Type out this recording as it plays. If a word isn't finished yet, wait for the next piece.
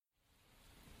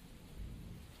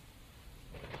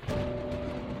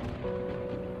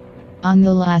On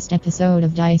the last episode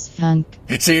of Dice Funk.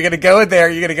 So you're going to go in there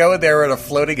with a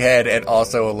floating head and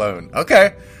also alone.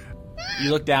 Okay. You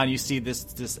look down, you see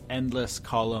this endless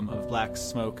column of black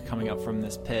smoke coming up from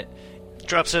this pit.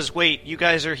 Drop says, wait, you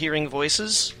guys are hearing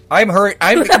voices?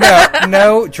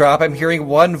 No, Drop, I'm hearing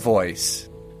one voice.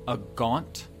 A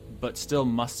gaunt, but still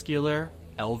muscular,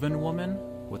 elven woman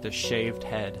with a shaved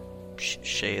head.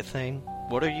 Shayathane,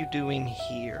 what are you doing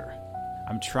here?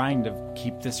 I'm trying to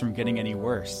keep this from getting any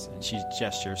worse, and she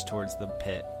gestures towards the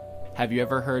pit. Have you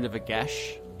ever heard of a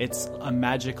Gesh? It's a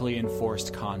magically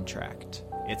enforced contract.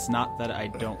 It's not that I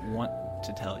don't want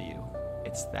to tell you,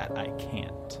 it's that I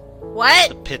can't. What?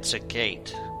 The pit's a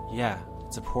gate. Yeah,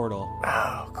 it's a portal.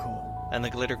 Oh, cool. And the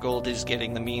glitter gold is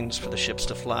getting the means for the ships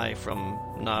to fly from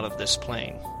not of this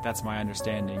plane. That's my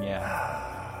understanding,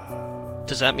 yeah.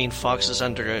 Does that mean Fox is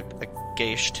under a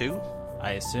Geish too?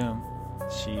 I assume.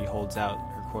 She holds out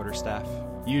her quarterstaff.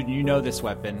 You know this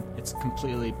weapon. It's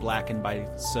completely blackened by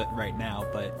soot right now,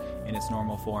 but in its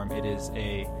normal form, it is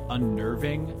a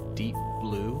unnerving, deep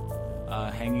blue.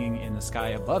 Hanging in the sky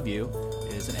above you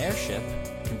is an airship.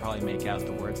 You can probably make out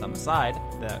the words on the side.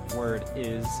 That word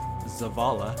is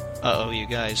Zavala. Uh-oh, you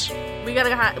guys. We gotta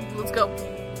let's go.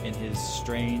 In his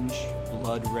strange,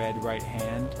 blood-red right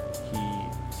hand,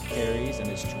 he carries and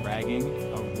is dragging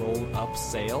a rolled-up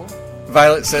sail.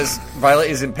 Violet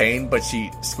is in pain, but she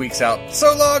squeaks out,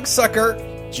 "So long, sucker!"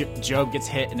 Job gets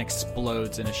hit and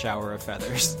explodes in a shower of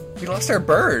feathers. We lost our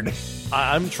bird.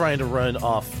 I'm trying to run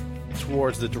off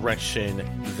towards the direction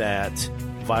that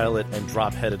Violet and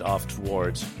Drop headed off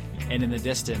towards. And in the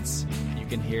distance, you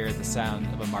can hear the sound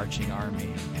of a marching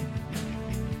army.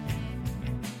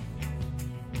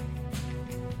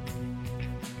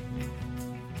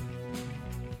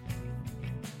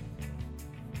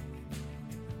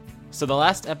 So the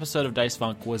last episode of Dice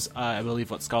Funk was, I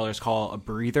believe, what scholars call a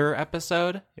breather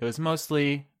episode. It was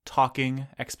mostly talking,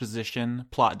 exposition,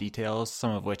 plot details,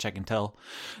 some of which I can tell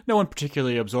no one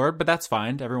particularly absorbed, but that's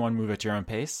fine. Everyone move at your own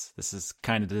pace. This is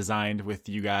kind of designed with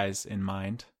you guys in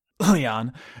mind.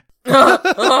 Leon.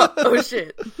 Oh,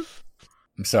 shit.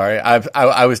 I'm sorry.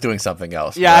 I was doing something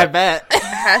else. Yeah, I bet.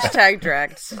 Hashtag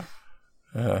dragged.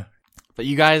 But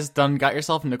you guys got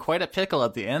yourself into quite a pickle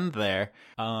at the end there.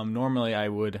 Normally I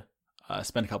would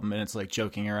spend a couple minutes like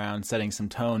joking around, setting some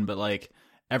tone, but like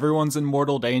everyone's in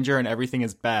mortal danger and everything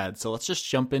is bad. So let's just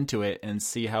jump into it and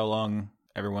see how long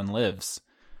everyone lives.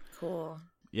 Cool.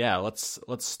 Yeah, let's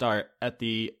start. At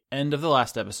the end of the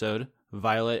last episode,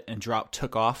 Violet and Drop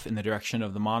took off in the direction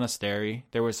of the monastery.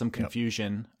 There was some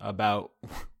confusion about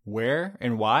where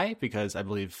and why, because I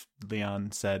believe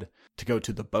Leon said to go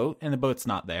to the boat, and the boat's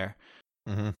not there.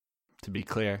 Mm-hmm. To be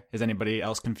clear, is anybody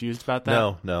else confused about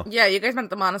that? No. Yeah, you guys meant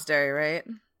the monastery, right?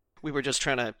 We were just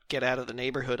trying to get out of the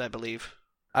neighborhood, I believe.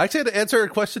 I actually had to answer a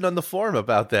question on the forum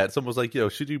about that. Someone was like,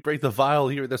 should you break the vial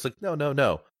here? That's like,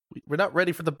 no. We're not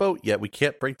ready for the boat yet. We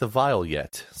can't break the vial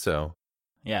yet. So,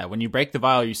 yeah, when you break the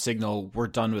vial, you signal, we're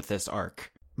done with this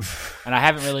arc. And I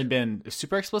haven't really been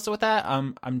super explicit with that.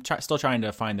 I'm still trying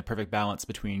to find the perfect balance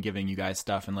between giving you guys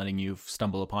stuff and letting you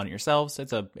stumble upon it yourselves.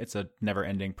 It's a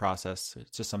never-ending process.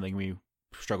 It's just something we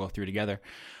struggle through together.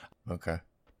 Okay.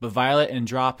 But Violet and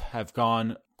Drop have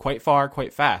gone quite far,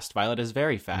 quite fast. Violet is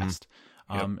very fast.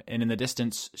 And in the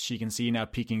distance, she can see now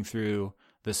peeking through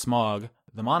the smog,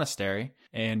 the monastery.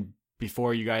 And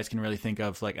before you guys can really think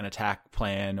of like an attack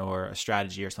plan or a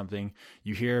strategy or something,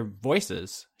 you hear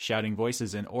voices, shouting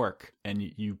voices in Orc, and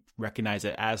you recognize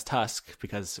it as Tusk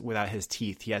because without his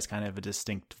teeth, he has kind of a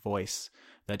distinct voice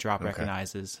that Drop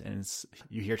recognizes. And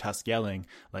you hear Tusk yelling,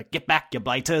 like, "Get back, you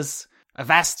blighters!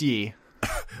 Avast ye!"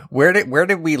 Where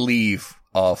did we leave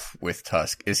off with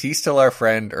Tusk? Is he still our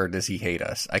friend, or does he hate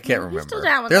us? I can't remember. Still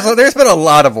down with us. There's been a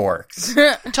lot of orcs.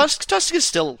 Tusk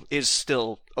is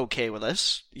still okay with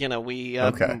us.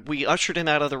 We ushered him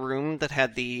out of the room that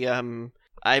had the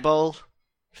eyeball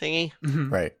thingy.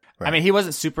 Right. I mean, he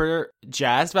wasn't super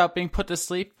jazzed about being put to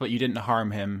sleep, but you didn't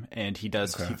harm him, and he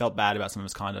felt bad about some of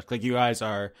his conduct. Like, you guys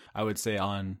are, I would say,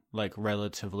 on like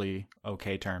relatively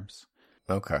okay terms.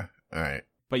 Okay. All right.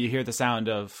 But you hear the sound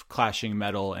of clashing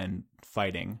metal and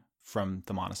fighting from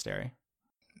the monastery.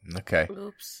 Okay.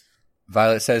 Oops.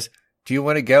 Violet says, "Do you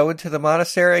want to go into the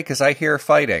monastery? Because I hear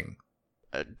fighting."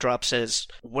 Drop says,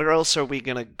 "Where else are we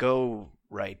gonna go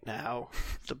right now?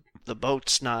 The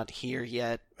boat's not here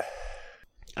yet.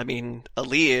 I mean,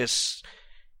 Elias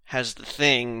has the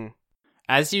thing."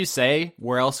 As you say,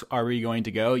 "Where else are we going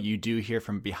to go?" you do hear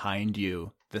from behind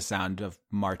you the sound of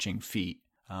marching feet.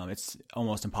 It's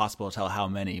almost impossible to tell how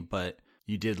many, but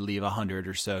you did leave 100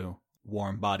 or so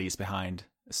warm bodies behind.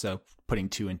 So putting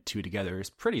 2 and 2 together is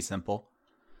pretty simple.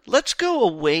 let's go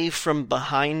away from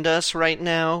behind us right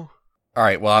now. All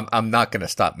right. Well, I'm not going to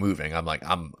stop moving. I'm like,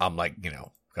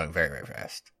 going very, very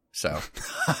fast. So,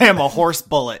 I am a horse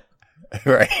bullet.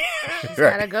 right. Just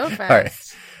right. gotta go All right.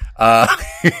 fast.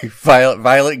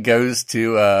 Violet goes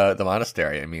to the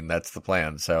monastery. I mean, that's the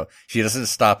plan. So she doesn't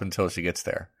stop until she gets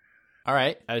there. All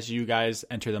right. As you guys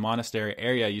enter the monastery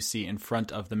area, you see in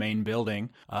front of the main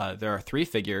building, there are 3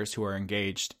 figures who are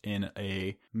engaged in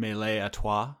a melee à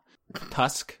trois.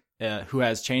 Tusk, who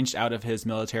has changed out of his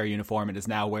military uniform and is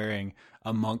now wearing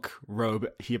a monk robe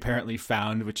he apparently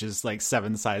found, which is like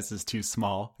 7 sizes too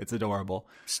small. It's adorable.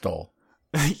 Stole.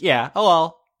 Yeah. Oh,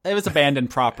 well, it was abandoned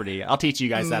property. I'll teach you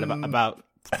guys that about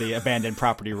the abandoned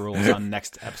property rules on the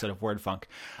next episode of WordFunk.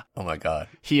 Oh my god.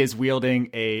 He is wielding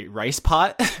a rice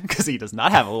pot because he does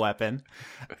not have a weapon.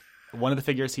 One of the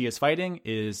figures he is fighting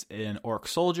is an orc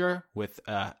soldier with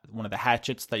one of the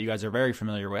hatchets that you guys are very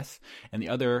familiar with. And the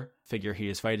other figure he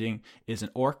is fighting is an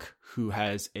orc who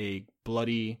has a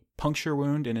bloody puncture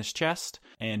wound in his chest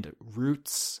and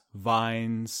roots,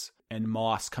 vines, and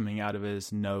moss coming out of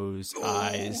his nose,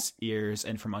 eyes, ears,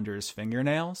 and from under his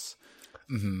fingernails.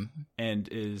 Mm-hmm. And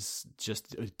is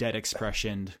just a dead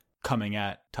expression coming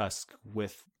at Tusk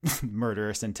with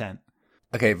murderous intent.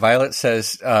 Okay, Violet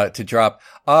says to drop.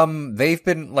 They've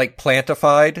been like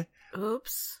plantified,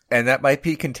 Oops. and that might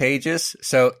be contagious.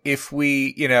 So if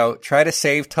we, try to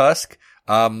save Tusk,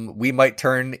 we might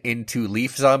turn into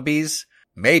leaf zombies.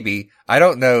 Maybe. I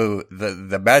don't know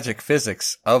the magic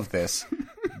physics of this,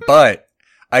 but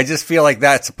I just feel like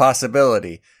that's a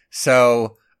possibility.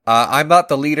 So I'm not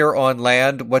the leader on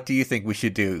land. What do you think we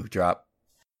should do, Drop?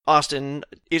 Austin,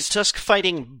 is Tusk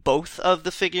fighting both of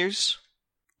the figures?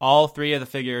 All 3 of the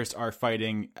figures are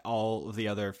fighting all of the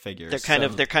other figures.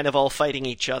 They're kind of all fighting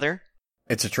each other.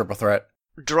 It's a triple threat.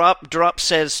 Drop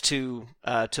says to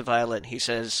Violet, he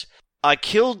says, I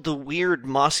killed the weird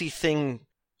mossy thing.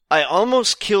 I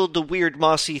almost killed the weird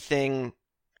mossy thing.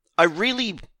 I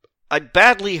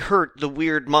badly hurt the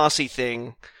weird mossy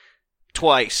thing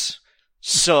twice.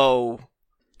 So,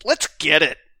 let's get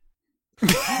it.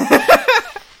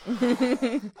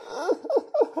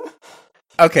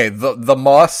 Okay, the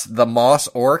moss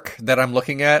orc that I'm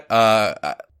looking at,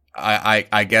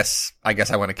 I guess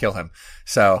I want to kill him.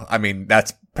 So, I mean,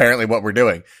 that's apparently what we're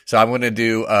doing. So I'm going to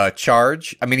do a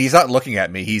charge. I mean, he's not looking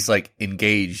at me. He's like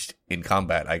engaged in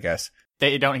combat, I guess.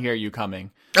 They don't hear you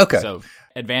coming. Okay. So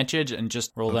advantage and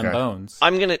just roll them Okay. bones.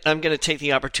 I'm gonna take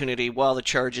the opportunity while the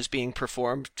charge is being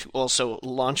performed to also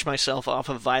launch myself off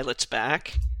of Violet's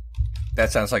back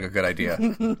That sounds like a good idea.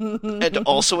 and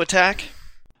also attack.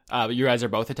 You guys are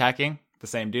both attacking the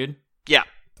same dude. Yeah.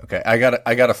 Okay, I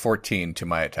got a 14 to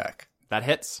my attack. That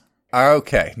hits.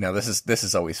 Okay, now this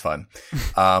is always fun.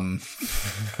 All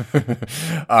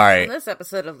right. This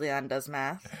episode of Leon Does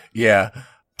Math. Yeah.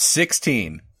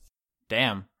 16.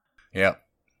 Damn. Yep.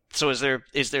 So is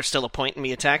there still a point in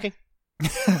me attacking?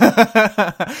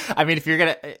 I mean, if you're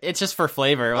gonna, it's just for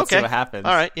flavor. Let's see Okay. what happens.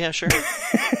 All right. Yeah. Sure.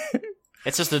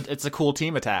 It's a cool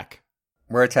team attack.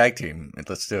 We're a tag team.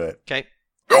 Let's do it. Okay.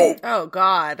 Oh,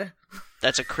 God.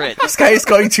 That's a crit. This guy is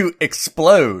going to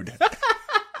explode.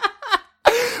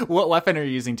 What weapon are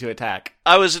you using to attack?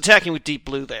 I was attacking with Deep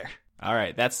Blue there. All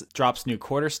right, that's Drop's new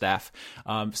quarterstaff.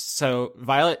 So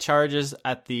Violet charges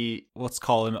at let's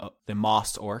call him the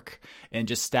moss orc, and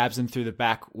just stabs him through the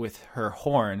back with her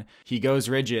horn. He goes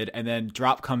rigid, and then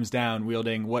Drop comes down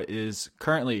wielding what is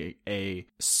currently a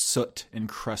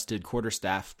soot-encrusted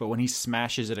quarterstaff. But when he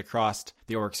smashes it across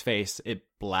the orc's face, it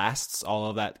blasts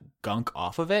all of that gunk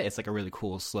off of it. It's like a really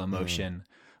cool slow motion.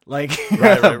 Like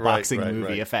boxing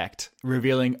movie effect,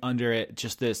 revealing under it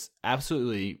just this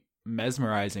absolutely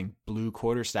mesmerizing blue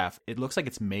quarterstaff. It looks like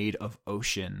it's made of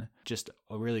ocean. Just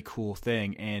a really cool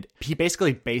thing. And he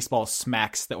basically baseball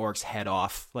smacks the orc's head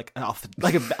off, like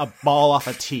a ball off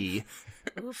a tee.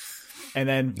 And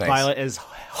then Nice. Violet is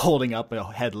holding up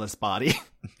a headless body.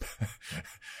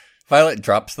 Violet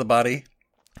drops the body.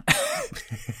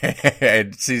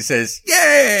 And she says,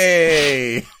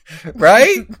 "Yay!"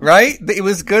 Right? It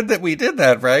was good that we did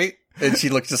that, right? And she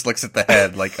just looks at the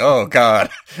head like, "Oh God,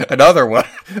 another one.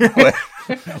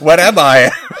 What am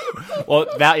I?" Well,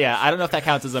 I don't know if that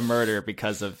counts as a murder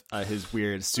because of his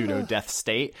weird pseudo-death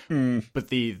state. But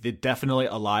the definitely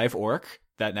alive orc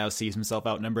that now sees himself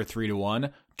outnumbered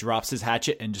 3-1 drops his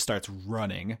hatchet and just starts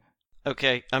running.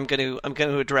 Okay. I'm gonna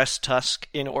address Tusk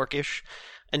in Orcish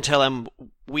and tell him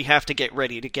we have to get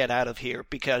ready to get out of here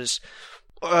because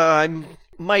I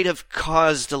might have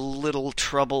caused a little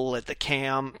trouble at the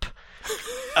camp.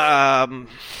 I'm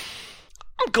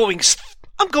going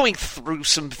through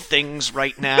some things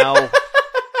right now.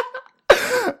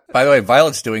 By the way,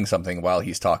 Violet's doing something while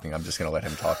he's talking. I'm just going to let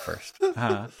him talk first.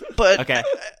 But Okay.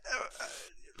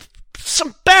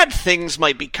 Some bad things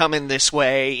might be coming this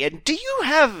way, and do you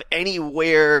have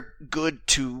anywhere good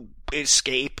to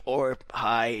escape or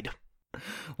hide?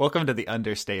 Welcome to the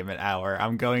understatement hour.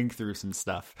 I'm going through some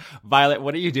stuff. Violet,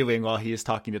 what are you doing while he is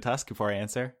talking to Tusk before I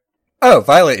answer? Oh,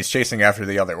 Violet is chasing after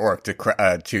the other orc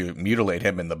to mutilate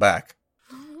him in the back.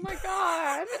 Oh my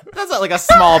god. That's not like a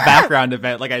small background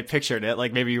event like I pictured it.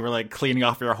 Like maybe you were like cleaning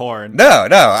off your horn. No,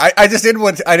 I just didn't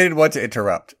want. I didn't want to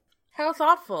interrupt. How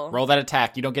thoughtful. Roll that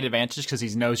attack. You don't get advantage because he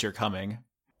knows you're coming.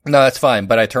 No, that's fine.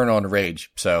 But I turn on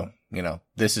rage, so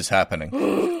this is happening.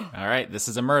 All right, this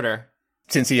is a murder.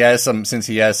 Since he has some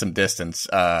distance,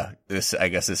 this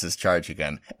is charge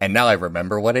again. And now I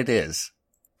remember what it is,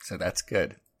 so that's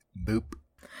good. Boop.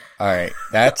 All right,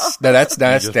 that's damage.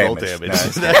 damage.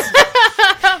 No,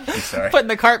 I'm sorry. Putting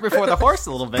the cart before the horse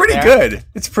a little bit. Pretty there. good.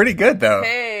 It's pretty good though.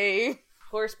 Hey,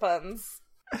 horse puns.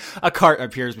 A cart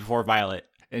appears before Violet,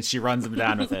 and she runs him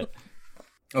down with it.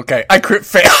 Okay, I crit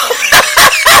fail.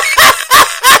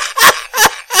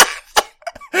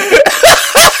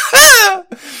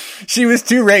 She was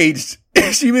too raged.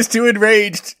 She was too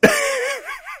enraged.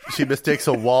 She mistakes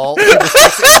a wall. She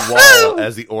mistakes a wall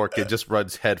as the orc and just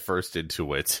runs headfirst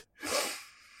into it.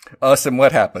 Awesome.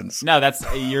 What happens? No, that's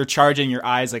you're charging. Your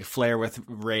eyes like flare with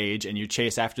rage, and you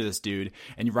chase after this dude.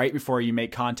 And right before you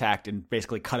make contact and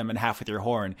basically cut him in half with your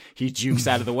horn, he jukes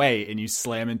out of the way, and you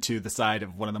slam into the side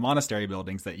of one of the monastery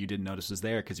buildings that you didn't notice was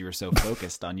there because you were so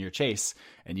focused on your chase.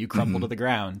 And you crumple to the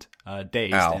ground,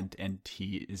 dazed, and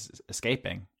he is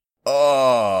escaping.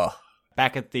 Oh,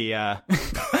 Back at the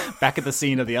back at the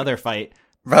scene of the other fight,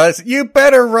 Russ, you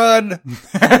better run.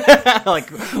 like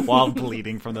while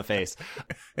bleeding from the face.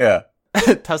 Yeah.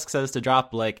 Tusk says to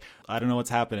Drop, like, I don't know what's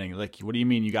happening. Like, what do you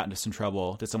mean you got into some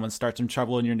trouble? Did someone start some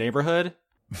trouble in your neighborhood?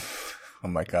 Oh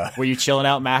my god. Were you chilling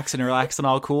out, Max, and relaxing,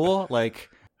 all cool? Like,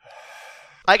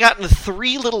 I got in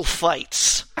 3 little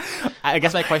fights. I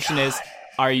guess my question is,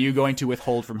 are you going to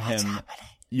withhold from him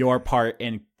your part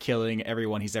in killing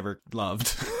everyone he's ever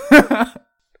loved?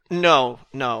 No,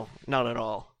 not at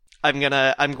all. I'm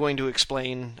going to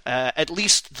explain at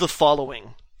least the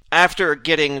following. After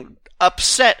getting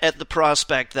upset at the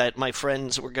prospect that my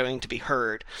friends were going to be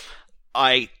hurt,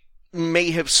 I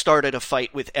may have started a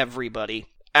fight with everybody.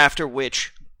 After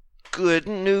which, good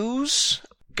news,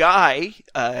 Guy,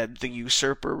 the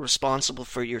usurper responsible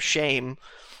for your shame,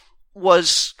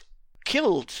 was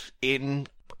killed in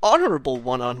honorable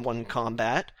one-on-one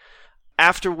combat.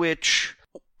 After which,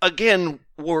 again,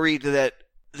 worried that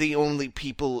the only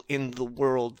people in the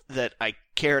world that I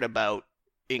cared about,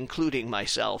 including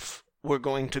myself, were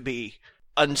going to be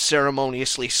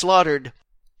unceremoniously slaughtered,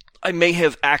 I may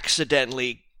have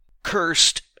accidentally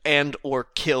cursed and or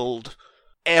killed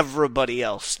everybody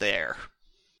else there.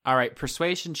 All right,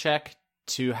 persuasion check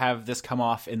to have this come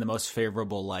off in the most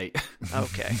favorable light.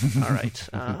 Okay, all right.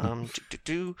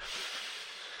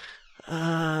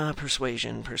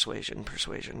 Persuasion.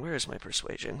 Where is my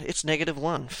persuasion? It's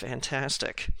 -1.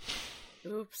 Fantastic.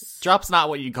 Oops. Drop's not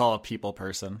what you call a people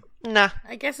person. Nah.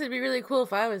 I guess it'd be really cool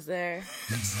if I was there.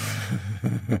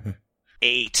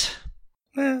 8.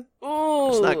 Ooh.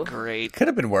 It's not great. Could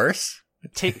have been worse.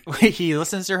 He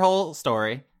listens to your whole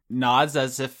story, nods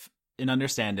as if in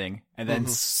understanding, and then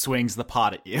swings the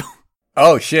pot at you.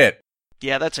 Oh shit.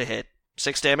 Yeah, that's a hit.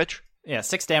 6 damage? Yeah,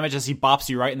 6 damage as he bops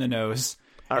you right in the nose.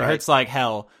 All it right. hurts like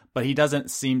hell, but he doesn't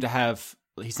seem to have...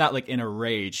 He's not, like, in a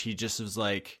rage. He just was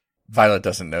like... Violet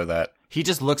doesn't know that. He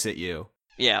just looks at you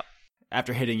Yeah.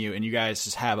 after hitting you, and you guys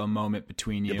just have a moment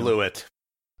between you. You blew it.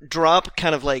 Drop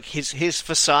kind of like his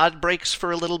facade breaks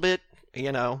for a little bit,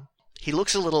 you know. He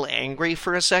looks a little angry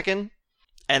for a second,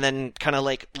 and then kind of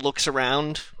like looks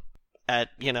around at,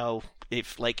 you know,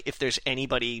 if there's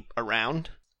anybody around,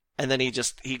 and then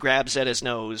he grabs at his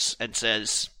nose and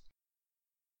says,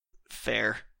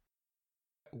 "Fair.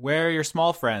 Where are your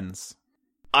small friends?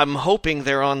 I'm hoping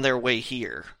they're on their way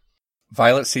here."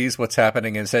 Violet sees what's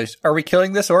happening and says, "Are we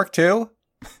killing this orc too?"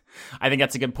 I think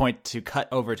that's a good point to cut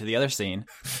over to the other scene.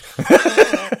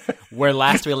 Where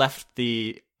last we left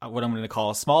the, what I'm going to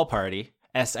call a small party,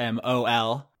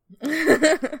 SMOL.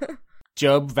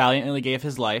 Job valiantly gave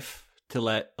his life to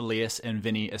let Elias and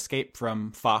Vinny escape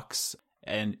from Fox,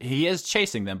 and he is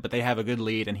chasing them, but they have a good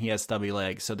lead and he has stubby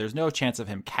legs, so there's no chance of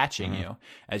him catching you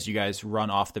as you guys run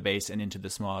off the base and into the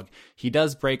smog. He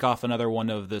does break off another one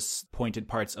of the pointed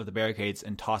parts of the barricades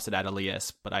and toss it at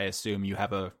Elias, but I assume you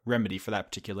have a remedy for that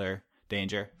particular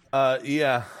danger.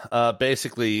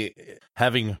 Basically,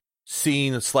 having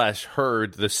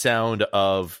seen/heard the sound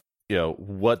of,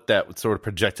 what that sort of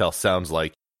projectile sounds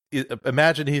like,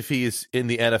 imagine if he's in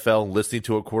the NFL listening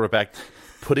to a quarterback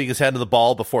putting his hand on the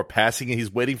ball before passing it.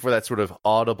 He's waiting for that sort of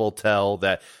audible tell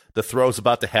that the throw's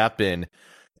about to happen.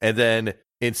 And then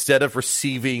instead of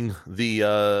receiving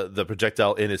the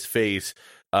projectile in his face,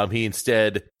 he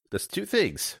instead does two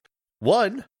things.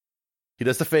 One, he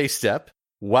does the face step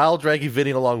while dragging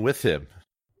Vinny along with him.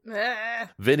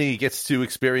 Vinny gets to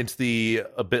experience the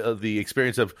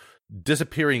experience of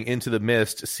disappearing into the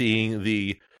mist, seeing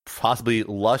the possibly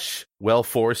lush,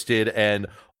 well-forested, and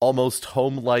almost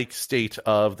home-like state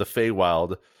of the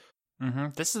Feywild. Mm-hmm.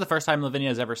 This is the first time Lavinia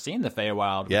has ever seen the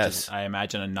Feywild, which Yes. is, I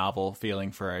imagine, a novel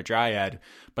feeling for a dryad.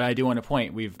 But I do want to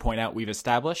point out we've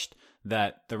established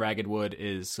that the Ragged Wood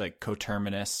is like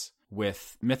coterminous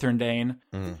with Mithrandane.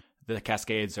 Mm. The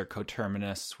Cascades are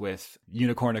coterminous with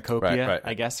Unicornucopia, Right.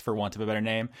 I guess, for want of a better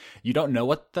name. You don't know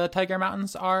what the Tiger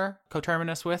Mountains are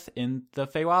coterminous with in the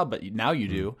Feywild, but now you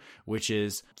do, which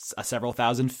is several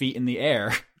thousand feet in the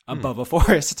air above a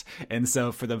forest. And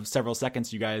so for the several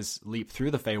seconds you guys leap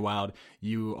through the Feywild,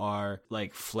 you are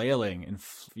like flailing and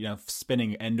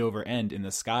spinning end over end in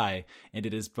the sky, and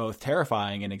it is both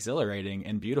terrifying and exhilarating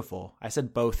and beautiful. I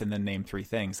said both and then named three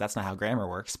things. That's not how grammar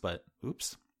works, but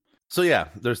oops. So yeah,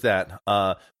 there's that.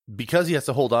 Because he has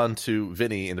to hold on to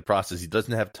Vinny in the process, he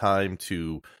doesn't have time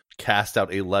to cast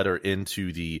out a letter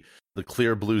into the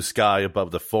clear blue sky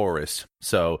above the forest.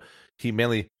 So he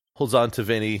mainly holds on to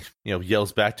Vinny,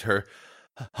 yells back to her,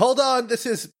 "Hold on, this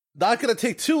is not going to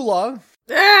take too long."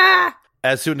 Ah!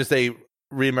 As soon as they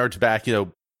reemerge back,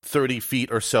 30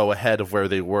 feet or so ahead of where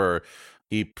they were,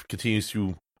 he continues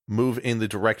to move in the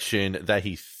direction that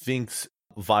he thinks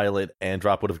Violet and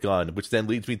Drop would have gone, which then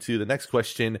leads me to the next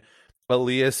question.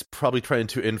 Elias probably trying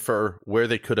to infer where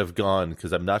they could have gone,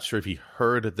 because I'm not sure if he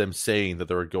heard them saying that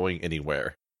they were going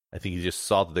anywhere. I think he just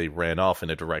saw that they ran off in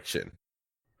a direction.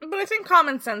 But I think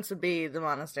common sense would be the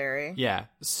monastery. Yeah,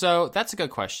 so that's a good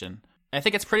question. I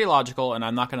think it's pretty logical, and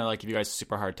I'm not going to give you guys a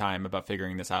super hard time about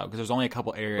figuring this out, because there's only a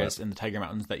couple areas in the Tiger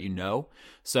Mountains that you know.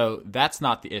 So that's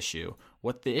not the issue.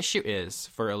 What the issue is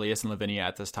for Elias and Lavinia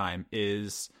at this time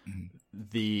is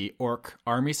the orc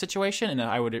army situation, and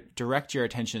I would direct your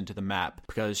attention to the map,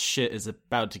 because shit is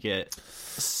about to get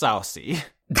saucy.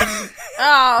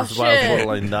 Oh, This is why I was shit.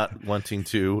 borderline not wanting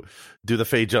to do the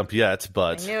Fey jump yet, I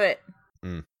but knew it.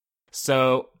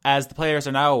 So, as the players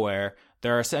are now aware,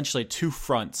 there are essentially two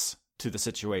fronts to the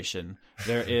situation.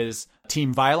 There is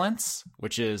Team Violence,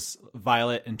 which is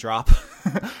Violet and Drop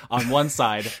on one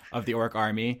side of the orc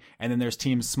army, and then there's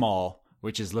Team Small,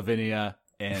 which is Lavinia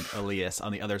and Elias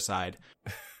on the other side.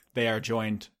 They are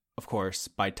joined, of course,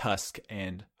 by Tusk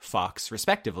and Fox,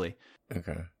 respectively.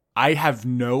 Okay. I have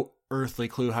no earthly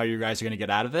clue how you guys are going to get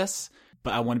out of this,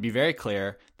 but I want to be very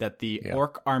clear that the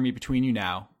orc army between you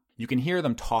now, you can hear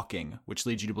them talking, which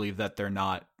leads you to believe that they're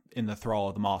not in the thrall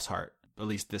of the Moss Heart, at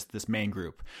least this main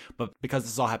group. But because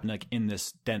this all happened in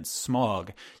this dense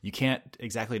smog, you can't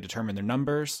exactly determine their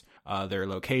numbers, their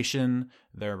location,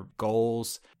 their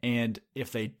goals, and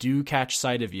if they do catch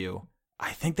sight of you,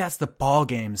 I think that's the ball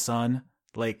game, son.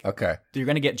 Okay. You're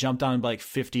going to get jumped on by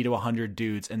 50 to 100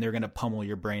 dudes, and they're going to pummel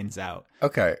your brains out.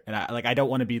 Okay. And I don't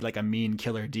want to be a mean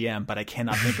killer DM, but I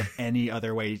cannot think of any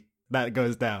other way that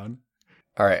goes down.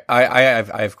 All right. I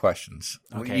have questions.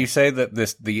 Okay. You say that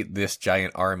this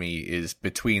giant army is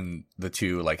between the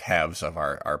two halves of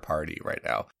our party right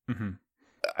now. Mm-hmm.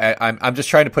 I'm just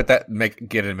trying to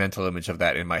get a mental image of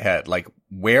that in my head.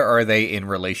 Where are they in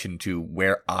relation to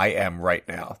where I am right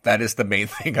now? That is the main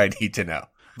thing I need to know.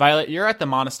 Violet, you're at the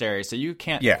monastery, so you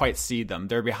can't Yeah. quite see them.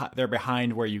 They're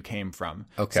behind where you came from.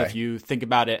 Okay. So if you think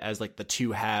about it as the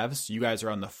two halves, you guys are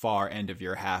on the far end of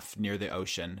your half near the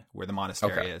ocean where the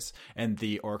monastery Okay. is, and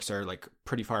the orcs are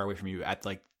pretty far away from you at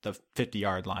the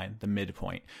 50-yard line, the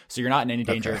midpoint. So you're not in any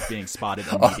danger of being spotted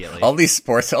immediately. All these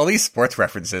sports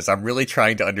references. I'm really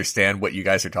trying to understand what you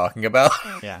guys are talking about.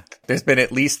 Yeah. There's been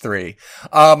at least 3.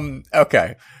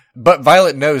 Okay. But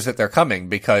Violet knows that they're coming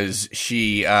because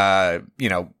she heard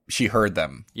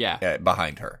them Yeah.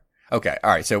 behind her. Okay. All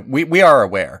right. So we are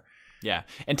aware. Yeah.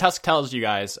 And Tusk tells you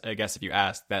guys, I guess if you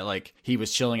ask, that he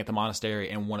was chilling at the monastery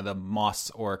and one of the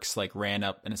moss orcs ran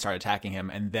up and started attacking him,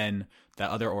 and then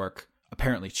that other orc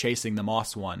apparently chasing the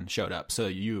moss one showed up. So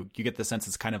you get the sense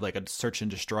it's kind of like a search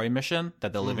and destroy mission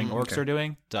that the living orcs are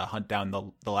doing to hunt down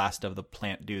the last of the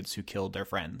plant dudes who killed their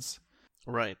friends.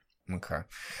 Right. Okay.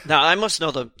 Now, I must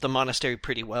know the monastery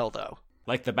pretty well, though.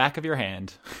 Like the back of your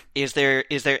hand. Is there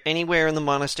anywhere in the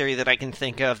monastery that I can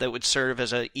think of that would serve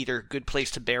as a either good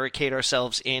place to barricade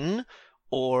ourselves in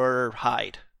or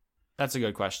hide? That's a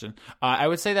good question. I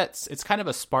would say it's kind of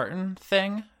a Spartan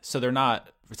thing. So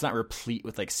it's not replete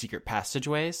with like secret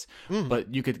passageways,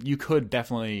 but you could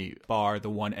definitely bar the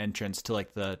one entrance to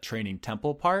like the training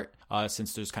temple part,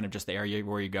 since there's kind of just the area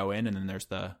where you go in, and then there's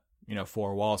the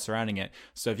 4 walls surrounding it.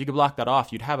 So if you could block that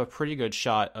off, you'd have a pretty good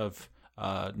shot of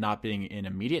not being in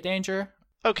immediate danger.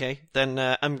 Okay, then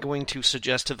I'm going to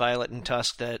suggest to Violet and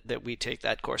Tusk that we take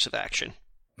that course of action.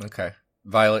 Okay.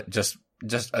 Violet just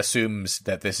assumes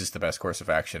that this is the best course of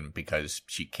action because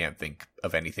she can't think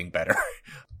of anything better.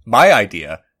 My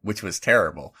idea, which was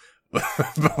terrible,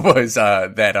 was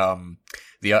that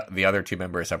the other 2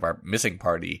 members of our missing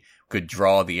party could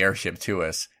draw the airship to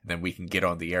us, and then we can get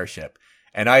on the airship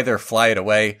and either fly it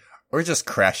away or just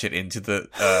crash it into the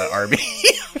army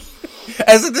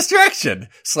as a distraction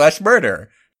 /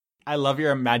 murder. I love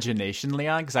your imagination,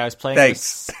 Leon, because I was playing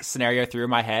Thanks. this scenario through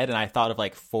my head, and I thought of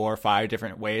like 4 or 5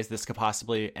 different ways this could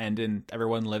possibly end in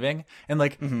everyone living. And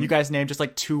like, you guys named just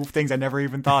like 2 things I never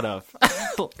even thought of.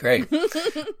 Great.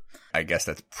 I guess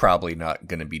that's probably not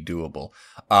going to be doable.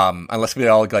 Unless we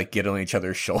all like get on each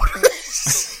other's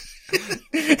shoulders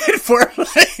and form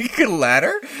like a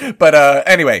ladder. But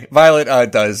anyway,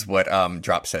 Violet does what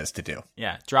Drop says to do.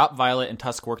 Yeah, Drop, Violet, and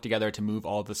Tusk work together to move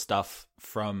all the stuff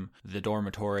from the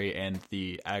dormitory and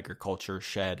the agriculture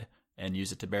shed and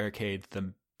use it to barricade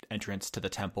the entrance to the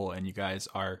temple, and you guys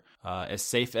are as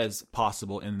safe as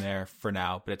possible in there for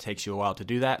now, but it takes you a while to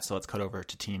do that, so let's cut over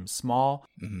to Team Small.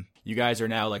 You guys are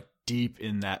now like deep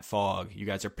in that fog. You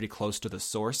guys are pretty close to the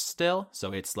source still,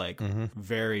 so it's like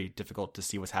very difficult to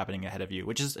see what's happening ahead of you,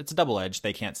 it's a double edge.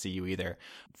 They can't see you either.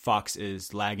 Fox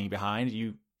is lagging behind.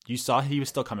 You saw he was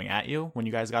still coming at you when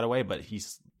you guys got away, but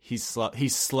he's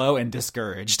slow and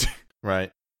discouraged.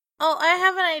 Right. Oh, I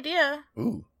have an idea.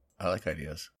 Ooh, I like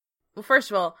ideas. Well,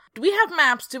 first of all, do we have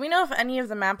maps? Do we know if any of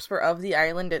the maps were of the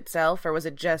island itself, or was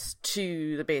it just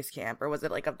to the base camp, or was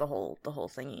it like of the whole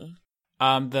thingy?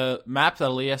 The map that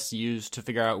Elias used to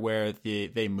figure out where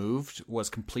they moved was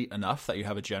complete enough that you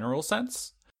have a general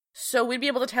sense. So we'd be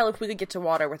able to tell if we could get to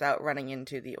water without running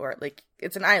into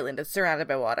it's an island. It's surrounded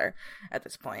by water at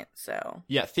this point, so.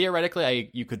 Yeah, theoretically,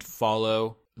 you could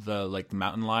follow the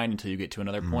mountain line until you get to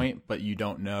another point, but you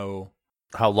don't know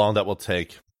how long that will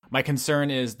take. My concern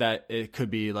is that it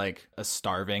could be like a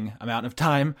starving amount of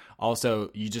time. Also,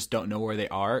 you just don't know where they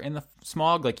are in the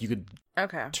smog. Like, you could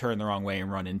turn the wrong way and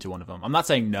run into one of them. I'm not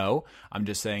saying no. I'm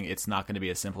just saying it's not going to be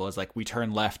as simple as like we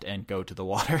turn left and go to the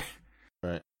water.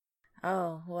 Right.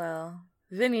 Oh, well.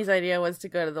 Vinny's idea was to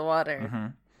go to the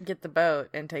water, get the boat,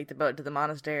 and take the boat to the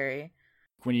monastery.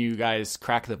 When you guys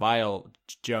crack the vial,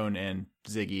 Joan and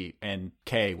Ziggy and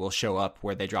Kay will show up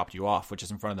where they dropped you off, which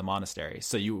is in front of the monastery.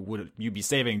 So you'd be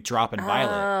saving Drop and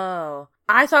Violet. Oh,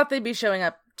 I thought they'd be showing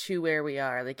up to where we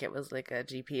are, like it was like a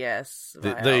GPS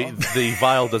vial. The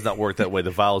vial does not work that way.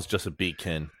 The vial is just a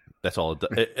beacon. That's all it does.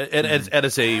 And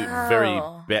it's a very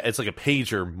bad, it's like a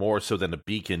pager more so than a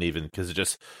beacon even, because it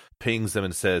just pings them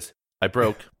and says, I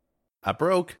broke.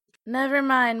 Never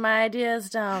mind, my idea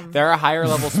is dumb. There are higher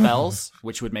level spells,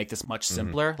 which would make this much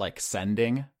simpler, like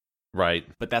sending. Right.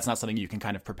 But that's not something you can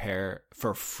kind of prepare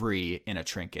for free in a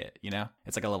trinket, you know?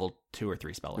 It's like a level 2 or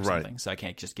 3 spell or something, so I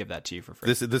can't just give that to you for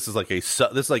free. This is like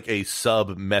a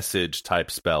sub message type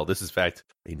spell. This is in fact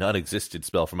a non-existent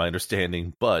spell from my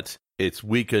understanding, but it's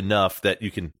weak enough that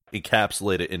you can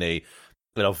encapsulate it in a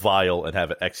vial and have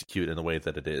it execute in the way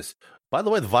that it is. By the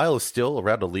way, the vial is still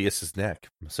around Elias's neck,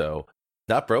 so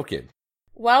not broken.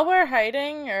 While we're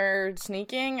hiding or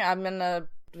sneaking, I'm gonna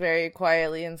very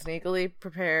quietly and sneakily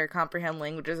prepare comprehend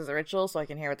languages as a ritual so I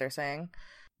can hear what they're saying.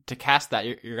 To cast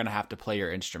that, you're gonna have to play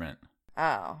your instrument.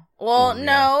 Oh. Well,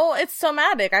 no, it's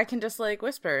somatic. I can just, like,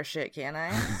 whisper shit, can't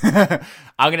I?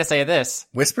 I'm gonna say this.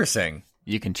 Whisper sing.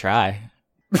 You can try.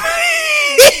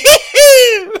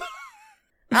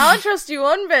 I don't trust you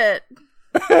one bit.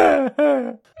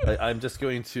 I'm just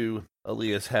going to,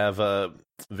 Elias, have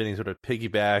Vinny sort of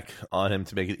piggyback on him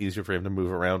to make it easier for him to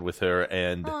move around with her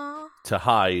and to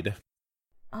hide.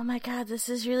 Oh my god, this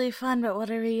is really fun, but what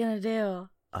are we gonna do?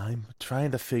 I'm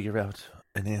trying to figure out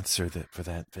an answer for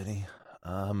that, Vinny.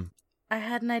 I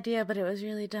had an idea, but it was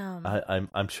really dumb.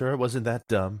 I'm sure it wasn't that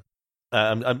dumb.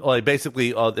 I'm like,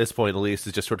 basically at this point, Elias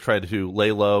is just sort of trying to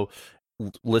lay low,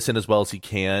 listen as well as he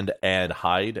can, and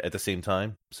hide at the same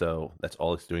time. So that's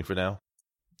all he's doing for now.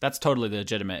 That's totally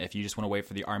legitimate. If you just want to wait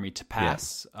for the army to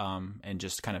pass, and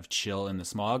just kind of chill in the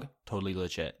smog, totally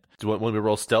legit. Do you want me to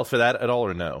roll stealth for that at all,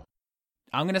 or no?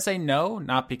 I'm going to say no,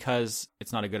 not because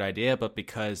it's not a good idea, but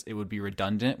because it would be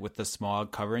redundant with the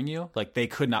smog covering you. Like, they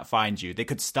could not find you. They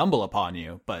could stumble upon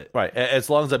you, but... Right. As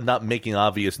long as I'm not making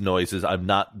obvious noises, I'm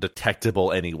not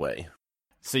detectable anyway.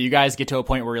 So you guys get to a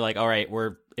point where you're like, all right,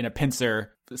 we're in a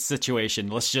pincer situation.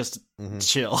 Let's just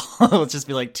chill. Let's just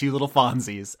be like two little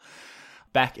Fonzies.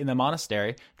 Back in the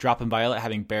monastery, Drop and Violet,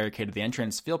 having barricaded the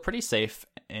entrance, feel pretty safe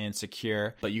and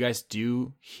secure. But you guys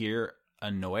do hear a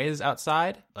noise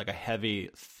outside, like a heavy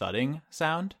thudding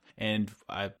sound. And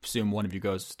I assume one of you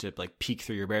goes to like peek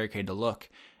through your barricade to look,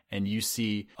 and you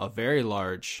see a very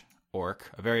large orc,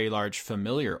 a very large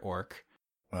familiar orc.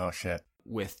 Oh, shit.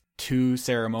 With 2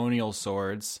 ceremonial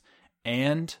swords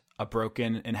and a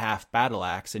broken in half battle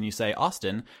axe. And you say,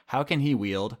 Austin, how can he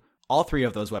wield all 3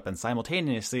 of those weapons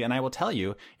simultaneously? And I will tell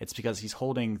you, it's because he's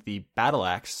holding the battle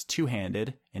axe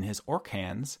 2-handed in his orc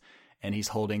hands, and he's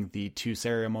holding the 2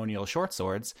 ceremonial short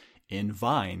swords in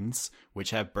vines,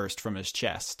 which have burst from his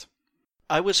chest.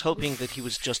 I was hoping that he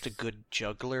was just a good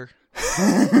juggler.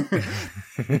 I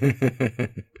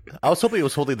was hoping he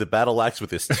was holding the battle axe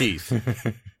with his teeth.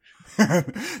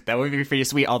 That would be pretty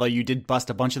sweet, although you did bust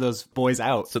a bunch of those boys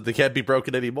out. So they can't be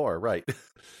broken anymore, right?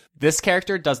 This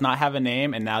character does not have a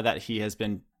name, and now that he has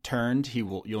been turned,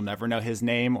 you'll never know his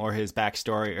name or his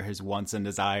backstory or his wants and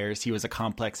desires. He was a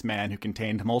complex man who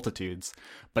contained multitudes.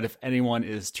 But if anyone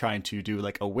is trying to do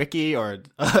like a wiki or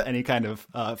any kind of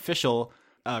official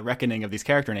reckoning of these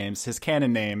character names, his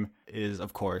canon name is,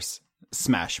 of course,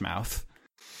 Smash Mouth.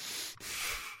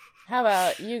 How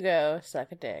about you go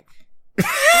suck a dick?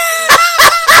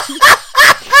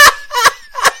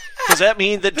 Does that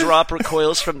mean that Drop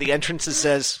recoils from the entrance and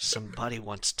says, "Somebody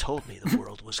once told me the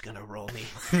world was gonna roll me"?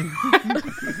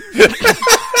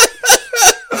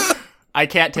 I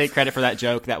can't take credit for that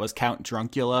joke. That was Count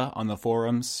Druncula on the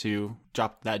forums who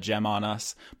dropped that gem on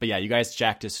us. But yeah, you guys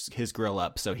jacked his grill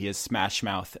up, so he is Smash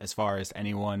Mouth as far as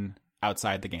anyone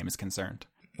outside the game is concerned.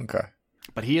 Okay.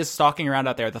 But he is stalking around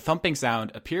out there. The thumping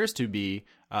sound appears to be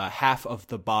half of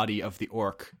the body of the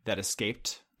orc that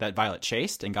escaped, that Violet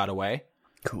chased and got away.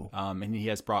 Cool. And he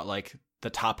has brought like the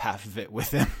top half of it with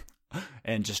him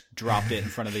and just dropped it in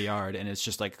front of the yard, and it's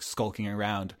just like skulking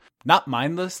around. Not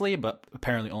mindlessly, but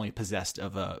apparently only possessed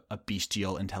of a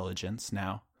bestial intelligence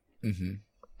now. Mm-hmm.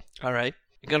 All right.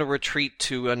 You're going to retreat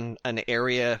to an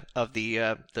area of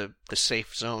the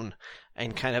safe zone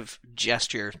and kind of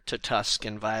gesture to Tusk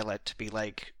and Violet to be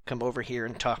like, come over here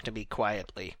and talk to me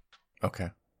quietly. Okay.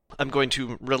 I'm going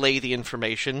to relay the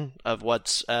information of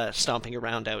what's stomping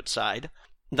around outside.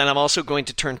 Then I'm also going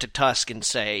to turn to Tusk and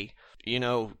say, you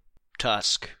know,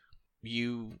 Tusk,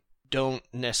 you don't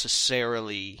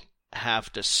necessarily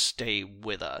have to stay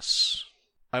with us.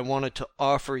 I wanted to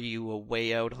offer you a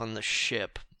way out on the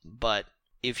ship, but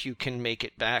if you can make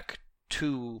it back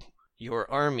to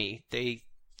your army, they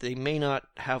may not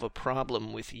have a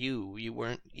problem with you. You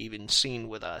weren't even seen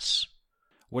with us.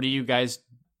 What are you guys...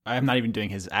 I'm not even doing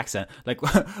his accent. Like,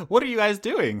 what are you guys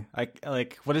doing?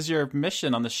 Like, what is your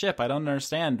mission on the ship? I don't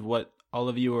understand what all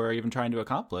of you are even trying to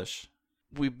accomplish.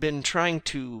 We've been trying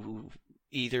to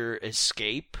either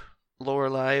escape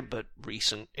Lorelei, but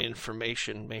recent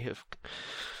information may have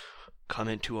come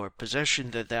into our possession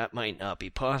that might not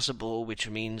be possible, which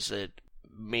means that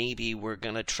maybe we're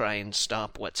gonna try and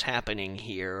stop what's happening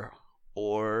here,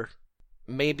 or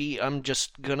maybe I'm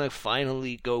just gonna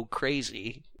finally go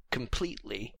crazy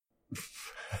completely.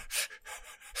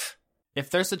 If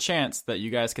there's a chance that you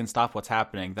guys can stop what's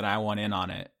happening, then I want in on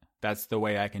it. That's the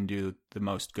way I can do the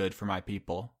most good for my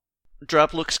people.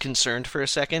 Drop looks concerned for a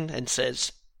second and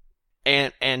says,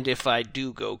 and if I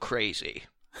do go crazy.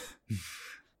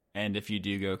 And if you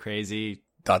do go crazy... ...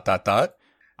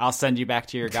 I'll send you back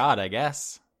to your god, I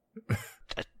guess.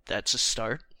 That's a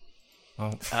start.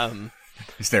 Oh.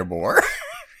 Is there more?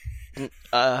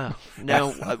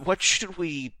 Now, what should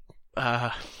we...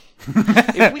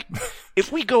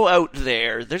 if we go out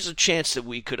there, there's a chance that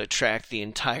we could attract the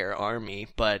entire army,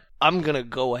 but I'm gonna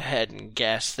go ahead and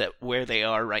guess that where they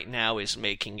are right now is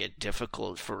making it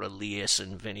difficult for Elias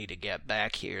and Vinny to get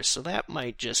back here, so that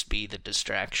might just be the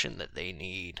distraction that they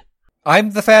need.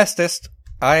 I'm the fastest.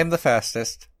 I am the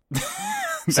fastest.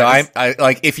 So I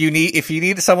like, if you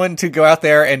need someone to go out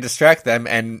there and distract them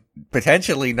and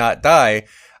potentially not die,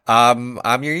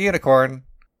 I'm your unicorn.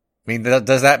 I mean,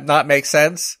 does that not make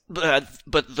sense? But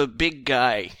the big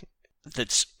guy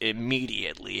that's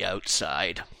immediately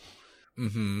outside.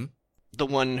 Mm-hmm. The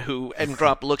one who, and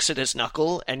Drop looks at his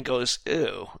knuckle and goes,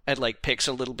 ew, and like picks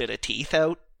a little bit of teeth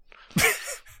out.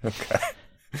 Okay.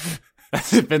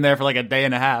 That's been there for like a day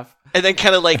and a half. And then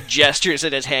kind of like gestures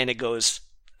at his hand and goes,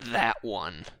 that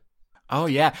one. Oh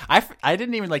yeah, I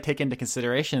didn't even like take into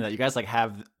consideration that you guys like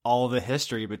have all the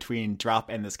history between Drop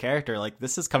and this character. Like,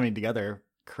 this is coming together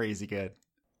crazy good.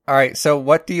 All right, so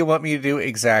what do you want me to do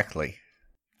exactly?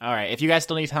 All right. If you guys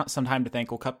still need some time to think,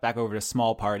 we'll cut back over to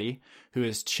Small Party, who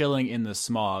is chilling in the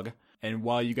smog. And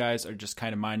while you guys are just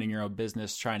kind of minding your own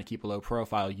business, trying to keep a low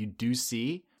profile, you do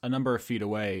see a number of feet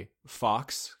away,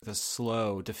 Fox, with a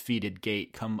slow, defeated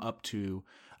gait, come up to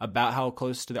about how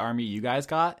close to the army you guys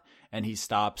got. And he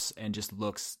stops and just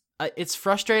looks. It's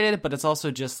frustrated, but it's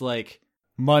also just like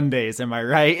Mondays. Am I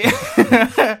right?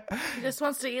 He just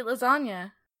wants to eat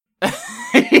lasagna.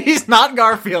 He's not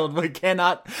Garfield. We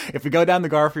cannot. If we go down the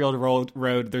Garfield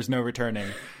road, there's no returning.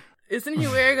 Isn't he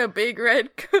wearing a big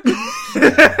red coat? You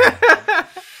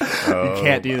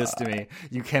can't do this to me.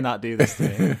 You cannot do this to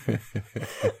me.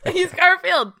 He's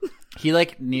Garfield. He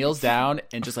like kneels down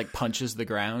and just like punches the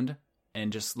ground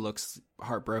and just looks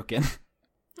heartbroken.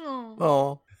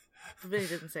 Oh. Vinny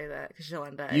didn't say that because she'll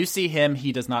want to die. You see him.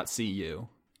 He does not see you.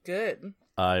 Good.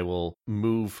 I will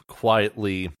move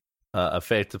quietly,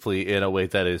 effectively, in a way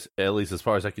that is, at least as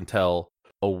far as I can tell,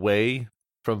 away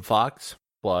from Fox,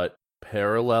 but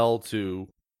parallel to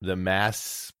the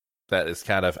mass that is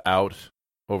kind of out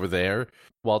over there,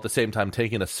 while at the same time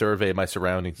taking a survey of my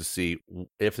surroundings to see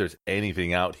if there's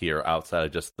anything out here outside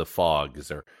of just the fog. Is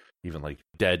there even like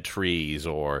dead trees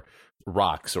or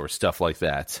rocks or stuff like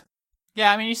that?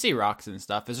 Yeah, I mean, you see rocks and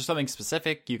stuff. Is there something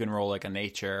specific? You can roll like a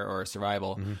nature or a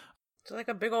survival. Mm-hmm. So like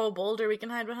a big old boulder we can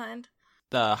hide behind?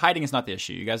 The hiding is not the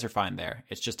issue. You guys are fine there.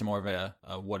 It's just more of a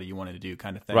what do you want to do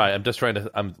kind of thing. Right.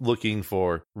 I'm looking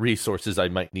for resources I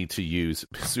might need to use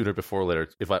sooner before later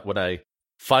when I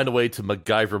find a way to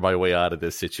MacGyver my way out of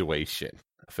this situation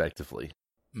effectively.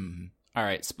 Mm-hmm. All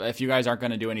right. So if you guys aren't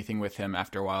going to do anything with him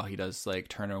after a while, he does like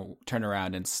turn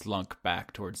around and slunk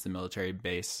back towards the military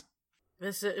base.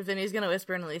 Vinny's going to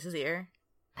whisper in Elise's ear.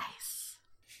 Nice.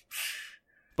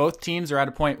 Both teams are at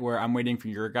a point where I'm waiting for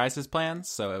your guys' plans,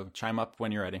 so chime up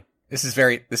when you're ready. This is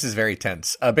very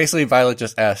tense. Basically, Violet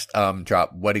just asked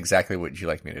Drop, what exactly would you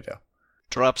like me to do?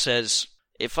 Drop says,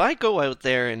 if I go out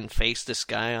there and face this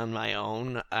guy on my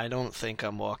own, I don't think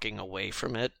I'm walking away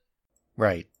from it.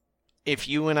 Right. If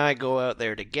you and I go out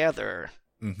there together,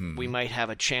 Mm-hmm. we might have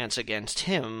a chance against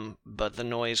him, but the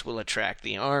noise will attract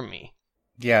the army.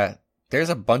 Yeah, there's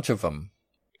a bunch of them.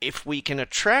 If we can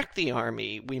attract the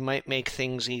army, we might make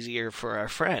things easier for our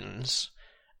friends.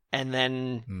 And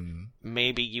then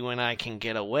maybe you and I can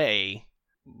get away,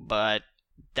 but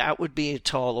that would be a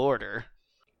tall order.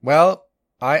 Well,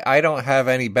 I don't have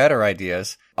any better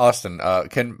ideas. Austin,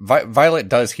 Violet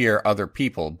does hear other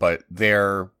people, but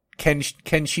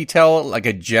can she tell like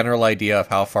a general idea of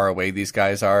how far away these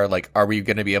guys are? Like, are we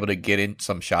going to be able to get in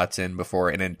some shots in before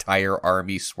an entire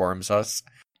army swarms us?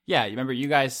 Yeah, you remember you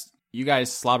guys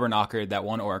slobber knockered that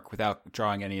one orc without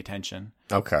drawing any attention.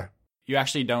 Okay. You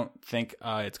actually don't think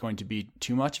it's going to be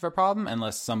too much of a problem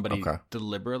unless somebody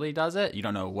deliberately does it. You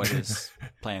don't know what his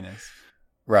plan is.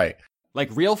 Right. Like,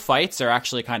 real fights are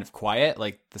actually kind of quiet.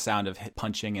 Like, the sound of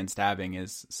punching and stabbing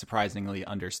is surprisingly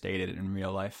understated in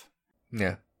real life.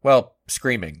 Yeah. Well,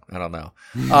 screaming. I don't know.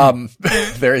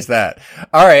 There is that.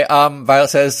 All right. Violet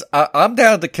says, I'm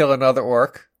down to kill another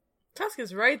orc. Tusk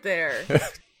is right there.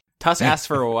 Tusk asks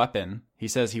for a weapon. He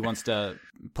says he wants to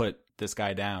put this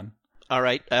guy down. All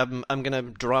right, I'm going to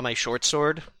draw my short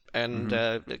sword and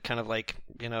kind of like,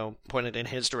 point it in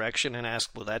his direction and ask,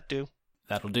 will that do?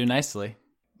 That'll do nicely.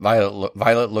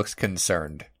 Violet looks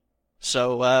concerned.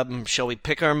 So, shall we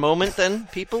pick our moment then,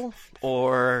 people?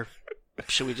 Or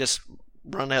should we just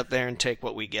run out there and take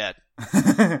what we get?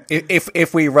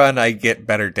 If we run, I get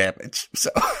better damage. So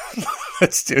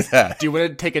let's do that. Do you want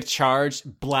to take a charge,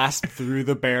 blast through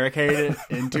the barricade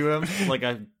into him like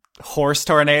a horse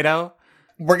tornado?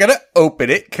 We're going to open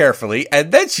it carefully,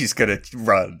 and then she's going to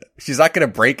run. She's not going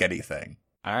to break anything.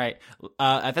 All right.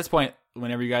 At this point,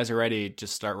 whenever you guys are ready,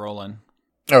 just start rolling.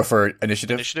 Oh, for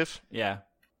initiative? Initiative? Yeah.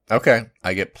 Okay.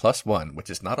 I get +1, which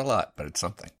is not a lot, but it's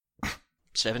something.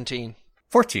 17.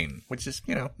 14, which is,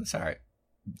 it's all right.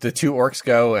 The 2 orcs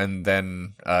go, and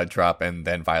then Drop, and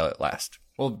then Violet last.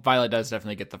 Well, Violet does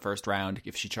definitely get the first round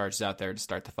if she charges out there to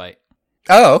start the fight.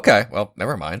 Oh, okay. Well,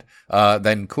 never mind.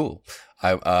 Then cool.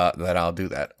 Then I'll do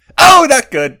that. Oh,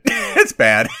 not good. It's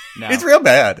bad. No. It's real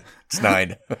bad. It's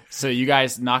 9. So you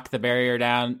guys knock the barrier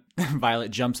down.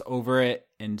 Violet jumps over it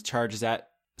and charges at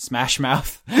Smash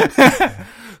Mouth,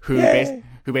 who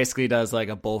basically does like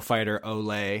a bullfighter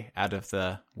Olay out of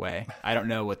the way. I don't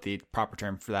know what the proper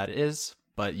term for that is,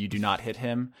 but you do not hit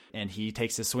him, and he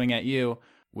takes a swing at you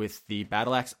with the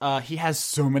battle axe. He has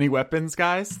so many weapons,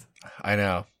 guys. I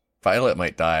know. Violet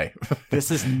might die.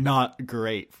 This is not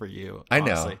great for you.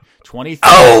 Honestly. I know. 23.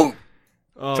 Oh!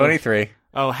 23.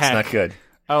 Oh, heck. It's not good.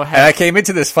 Oh, heck. And I came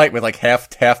into this fight with like half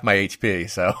my HP,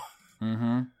 so.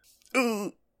 Mm-hmm.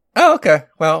 Ooh. Oh, okay.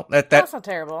 Well, That's not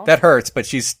terrible. that hurts, but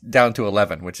she's down to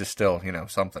 11, which is still,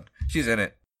 something. She's in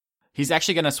it. He's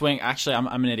actually going to swing. Actually, I'm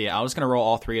an idiot. I was going to roll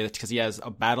all three of it because he has a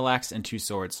battle axe and 2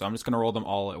 swords. So I'm just going to roll them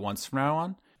all at once from now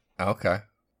on. Okay.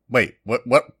 Wait,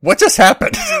 what just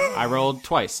happened? I rolled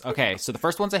twice. Okay, so the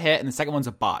first one's a hit and the second one's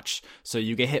a botch. So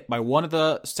you get hit by one of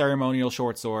the ceremonial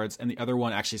short swords and the other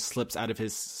one actually slips out of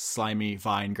his slimy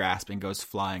vine grasp and goes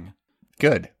flying.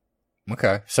 Good.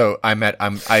 Okay. So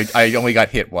I only got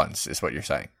hit once, is what you're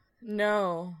saying.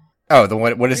 No. Oh, the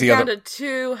one. What is You're the down other? to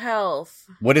 2 health.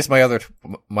 What is my other?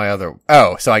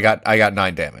 Oh, so I got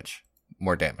 9 damage.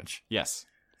 More damage. Yes.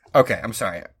 Okay, I'm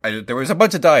sorry. There was a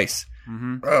bunch of dice.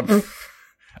 Mm-hmm.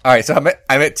 All right, so I'm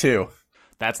at 2.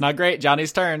 That's not great.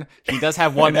 Johnny's turn. He does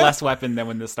have one less weapon than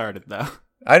when this started, though.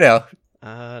 I know.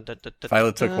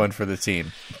 Violet took one for the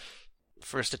team.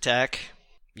 First attack.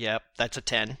 Yep, that's a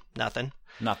 10. Nothing.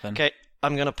 Nothing.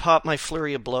 I'm going to pop my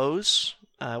Flurry of Blows.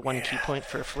 1 key point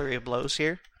for a Flurry of Blows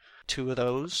here. 2 of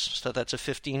those, so that's a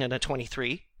 15 and a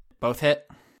 23. Both hit.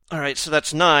 All right, so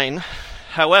that's 9.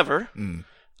 However,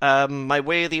 my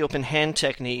Way of the Open Hand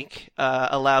technique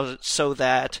allows it so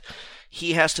that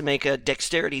he has to make a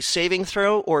dexterity saving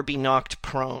throw or be knocked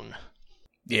prone.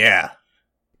 Yeah.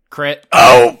 Crit.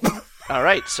 Oh! All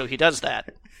right, so he does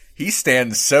that. He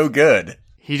stands so good.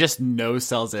 He just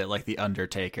no-sells it like The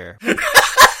Undertaker.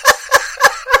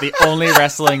 The only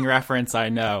wrestling reference I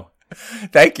know.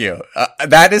 Thank you.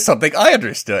 That is something I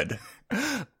understood.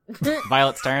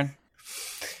 Violet's turn.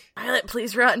 Violet,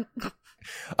 please run.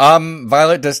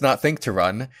 Violet does not think to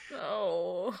run.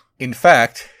 Oh. In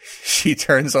fact, she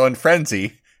turns on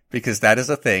Frenzy because that is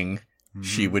a thing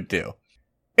she would do.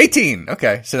 18.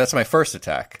 Okay, so that's my first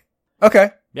attack.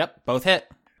 Okay. Yep, both hit.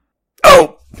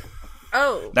 Oh!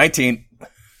 Oh. 19.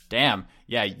 Damn.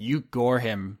 Yeah, you gore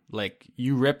him. Like,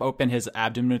 you rip open his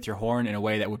abdomen with your horn in a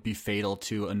way that would be fatal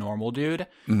to a normal dude.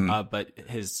 But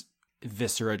his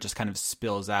viscera just kind of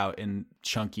spills out in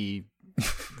chunky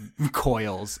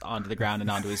coils onto the ground and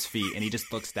onto his feet, and he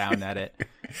just looks down at it.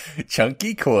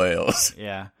 Chunky coils.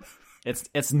 Yeah.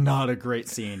 It's not a great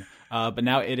scene. But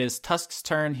now it is Tusk's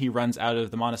turn. He runs out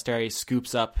of the monastery,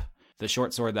 scoops up the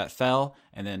short sword that fell,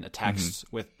 and then attacks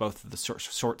with both of the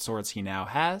short swords he now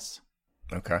has.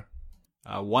 Okay.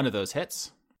 One of those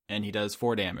hits, and he does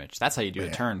 4 damage. That's how you do a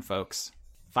turn, folks.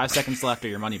 5 seconds left or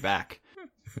your money back.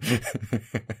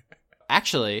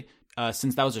 Actually,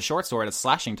 since that was a short sword, a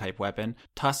slashing type weapon,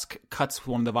 Tusk cuts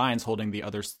one of the vines holding the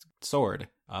other sword.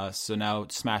 So now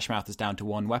Smash Mouth is down to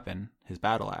 1 weapon, his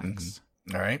battle axe.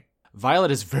 All right.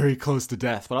 Violet is very close to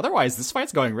death, but otherwise this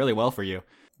fight's going really well for you.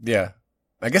 Yeah.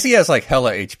 I guess he has like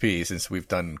hella HP since we've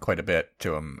done quite a bit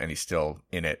to him, and he's still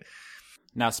in it.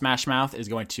 Now Smash Mouth is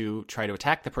going to try to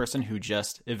attack the person who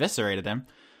just eviscerated him.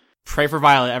 Pray for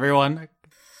Violet, everyone.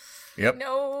 Yep.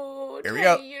 No, Here we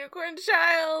go. tiny unicorn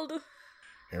child.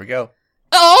 Here we go.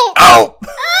 Oh! Oh!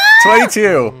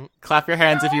 22. Clap your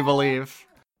hands if you believe.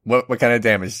 What kind of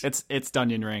damage? It's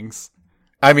Dunyan Rings.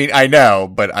 I mean, I know,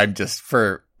 but I'm just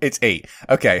it's 8.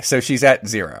 Okay, so she's at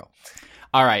 0.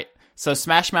 All right. So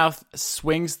Smash Mouth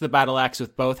swings the battle axe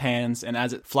with both hands, and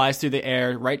as it flies through the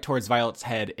air right towards Violet's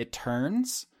head, it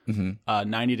turns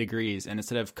 90 degrees, and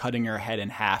instead of cutting her head in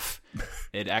half,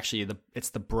 it's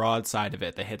the broad side of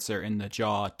it that hits her in the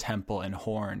jaw, temple, and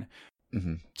horn.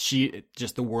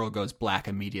 The world goes black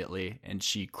immediately, and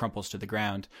she crumples to the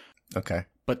ground. Okay.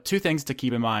 But 2 things to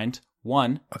keep in mind.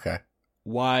 1, Okay.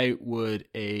 why would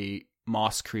a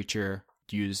moss creature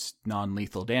use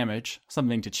non-lethal damage?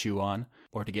 Something to chew on,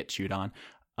 or to get chewed on.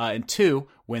 And 2,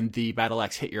 when the battle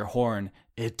axe hit your horn,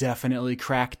 it definitely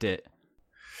cracked it.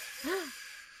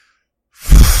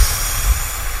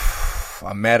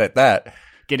 I'm mad at that.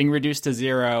 Getting reduced to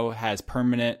 0 has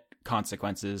permanent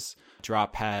consequences.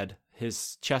 Drop had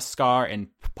his chest scar and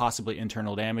possibly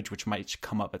internal damage, which might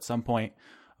come up at some point.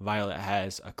 Violet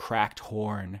has a cracked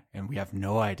horn, and we have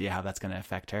no idea how that's going to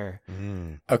affect her.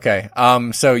 Okay.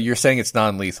 So you're saying it's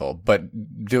non-lethal, but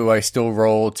do I still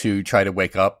roll to try to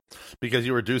wake up? Because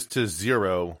you're reduced to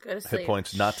 0 Go to hit sleep.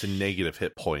 points, not to negative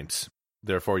hit points.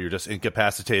 Therefore, you're just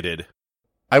incapacitated.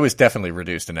 I was definitely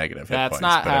reduced to negative hit That's points.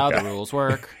 not but how okay. the rules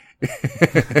work.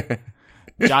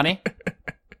 Johnny?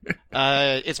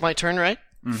 It's my turn, right?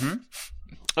 Mm-hmm.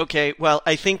 Okay, well,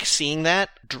 I think seeing that,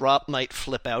 Drop might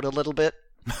flip out a little bit.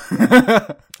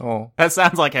 Oh, That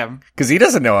sounds like him. because he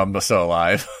doesn't know I'm still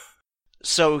alive.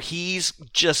 So he's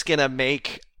just gonna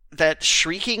make that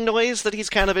shrieking noise that he's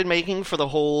kind of been making for the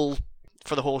whole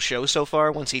show so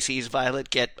far. Once he sees Violet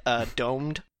get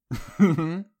domed,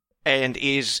 and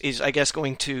is I guess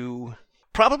going to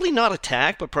probably not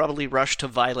attack, but probably rush to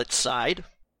Violet's side.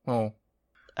 Oh,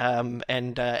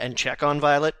 and check on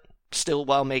Violet, still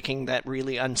while making that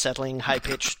really unsettling,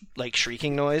 high-pitched, like,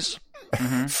 shrieking noise.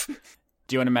 Mm-hmm.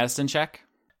 Do you want a medicine check?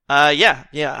 Yeah,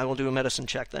 I will do a medicine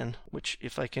check then, which,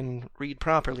 if I can read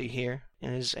properly here,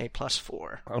 is a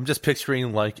 +4. I'm just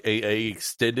picturing like a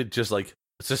extended, just like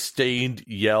sustained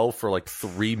yell for like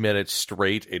 3 minutes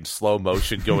straight in slow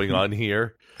motion going on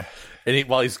here, and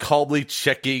while he's calmly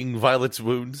checking Violet's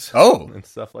wounds, and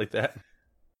stuff like that.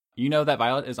 You know that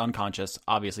Violet is unconscious,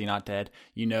 obviously not dead.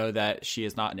 You know that she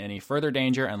is not in any further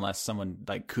danger unless someone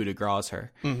like coup de grace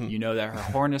her. Mm-hmm. You know that her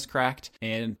horn is cracked,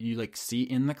 and you like see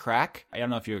in the crack. I don't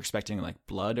know if you're expecting like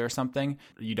blood or something.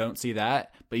 You don't see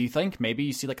that, but you think maybe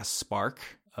you see like a spark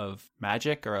of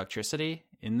magic or electricity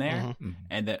in there,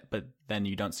 but then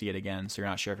you don't see it again, so you're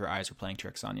not sure if your eyes are playing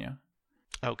tricks on you.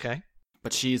 Okay.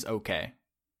 But she's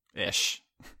okay-ish.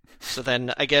 So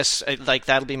then I guess like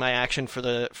that'll be my action for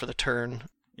the turn.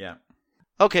 Yeah.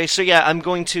 Okay, so yeah, I'm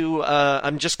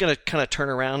just gonna kind of turn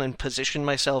around and position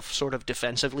myself sort of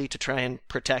defensively to try and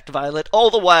protect Violet, all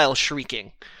the while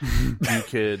shrieking. You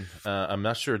could, I'm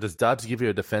not sure, does dodge give you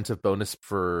a defensive bonus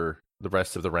for the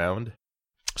rest of the round?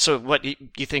 So what,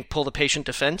 you think pull the patient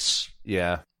defense?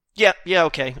 Yeah. Yeah,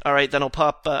 okay. All right, then I'll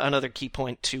pop another key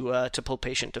point to pull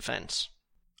patient defense.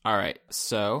 All right,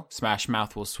 so Smash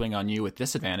Mouth will swing on you with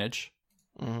disadvantage.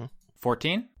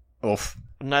 14? Oof.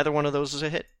 Neither one of those is a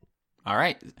hit. All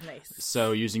right. Nice.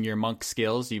 So using your monk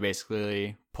skills, you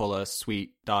basically pull a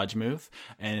sweet dodge move,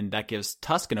 and that gives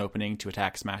Tusk an opening to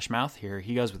attack Smash Mouth. Here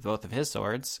he goes with both of his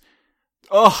swords.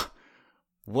 Oh,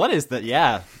 what is that?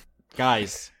 Yeah,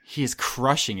 guys, he's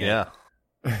crushing it. Yeah.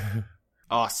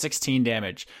 Oh, 16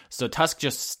 damage. So Tusk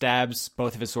just stabs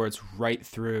both of his swords right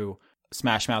through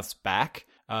Smash Mouth's back.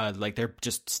 Like they're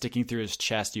just sticking through his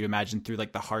chest. You imagine through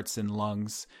like the hearts and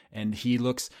lungs. And he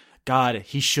looks, God,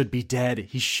 he should be dead.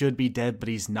 He should be dead, but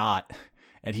he's not.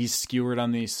 And he's skewered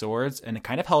on these swords and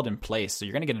kind of held in place. So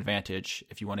you're going to get an advantage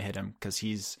if you want to hit him because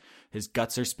his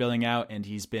guts are spilling out and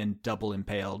he's been double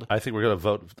impaled. I think we're going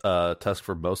to vote Tusk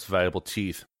for most valuable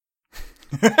teeth.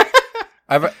 I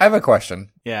have a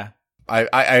question. Yeah.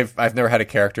 I've never had a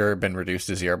character been reduced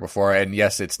to 0 before, and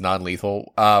yes, it's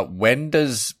non-lethal. How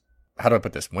do I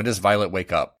put this? When does Violet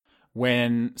wake up?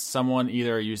 When someone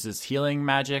either uses healing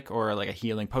magic or like a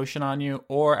healing potion on you,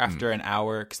 or after an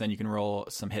hour, because then you can roll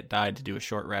some hit die to do a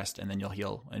short rest, and then you'll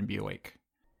heal and be awake.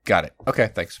 Got it. Okay,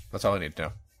 thanks. That's all I need to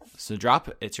know. So Drop,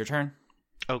 it's your turn.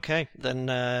 Okay, then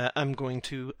I'm going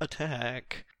to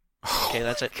attack. Okay,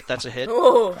 that's a hit.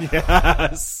 Oh,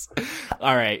 Yes.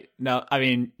 All right. No, I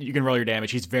mean, you can roll your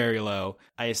damage. He's very low.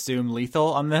 I assume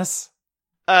lethal on this?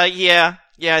 Yeah,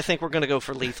 I think we're going to go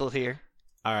for lethal here.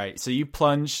 All right. So you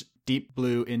plunge deep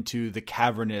blue into the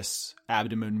cavernous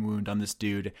abdomen wound on this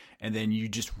dude, and then you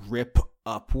just rip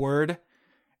upward,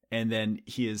 and then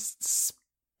he is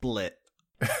split.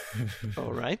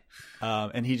 All right.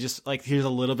 And he just, like, here's a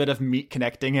little bit of meat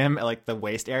connecting him at, like, the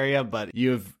waist area, but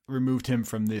you have removed him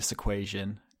from this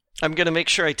equation. I'm going to make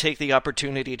sure I take the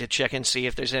opportunity to check and see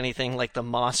if there's anything like the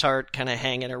moss heart kind of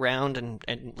hanging around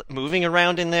and moving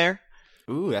around in there.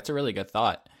 Ooh, that's a really good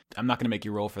thought. I'm not going to make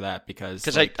you roll for that because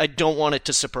like, I don't want it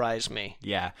to surprise me.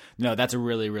 Yeah. No, that's a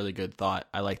really, really good thought.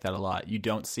 I like that a lot. You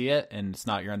don't see it, and it's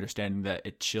not your understanding that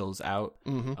it chills out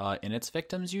in its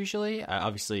victims usually.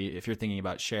 Obviously, if you're thinking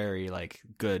about Sherry, like,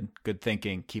 good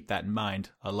thinking. Keep that in mind.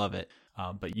 I love it.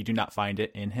 But you do not find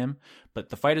it in him. But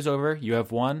the fight is over. You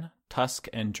have won. Tusk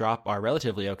and Drop are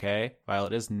relatively okay.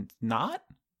 Violet is not.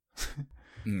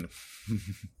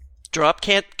 Drop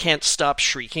can't stop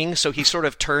shrieking, so he sort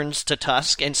of turns to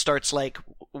Tusk and starts, like,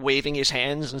 waving his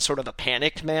hands in sort of a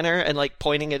panicked manner and, like,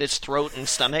 pointing at his throat and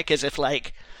stomach as if,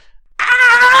 like,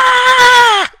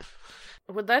 ah!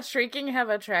 Would that shrieking have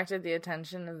attracted the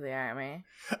attention of the army?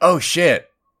 Oh, shit.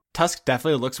 Tusk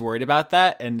definitely looks worried about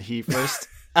that, and he first...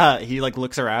 he like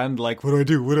looks around like, what do I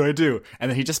do? What do I do?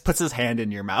 And then he just puts his hand in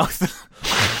your mouth.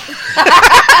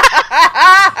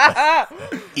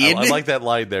 I like that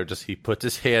line there. Just he puts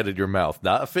his hand in your mouth,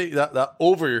 not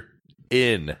over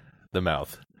in the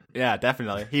mouth. Yeah,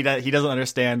 definitely. He doesn't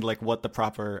understand like what the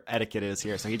proper etiquette is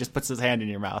here, so he just puts his hand in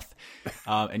your mouth.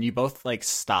 And you both like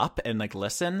stop and like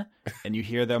listen, and you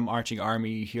hear the marching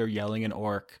army. You hear yelling in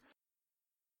Orc.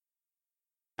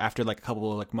 After like a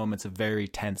couple of like moments of very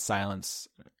tense silence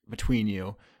between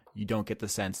you, you don't get the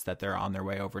sense that they're on their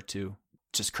way over to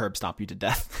just curb stomp you to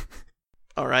death.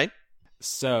 All right.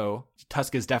 So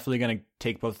Tusk is definitely going to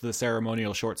take both of the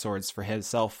ceremonial short swords for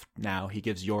himself now. He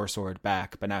gives your sword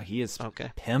back, but now he is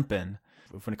pimping.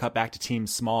 If we're going to cut back to Team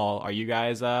Small, are you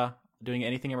guys doing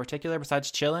anything in particular besides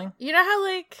chilling? You know how,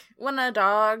 like, when a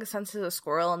dog senses a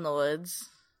squirrel in the woods?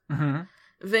 Mm-hmm.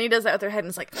 Vinny does that with her head and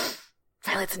is like,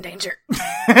 Violet's in danger.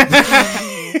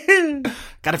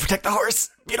 Gotta protect the horse.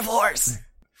 Beautiful horse.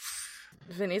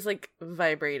 Vinny's like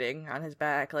vibrating on his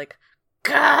back, like,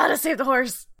 gotta save the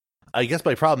horse. I guess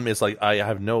my problem is, like, I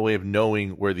have no way of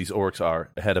knowing where these orcs are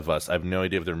ahead of us. I have no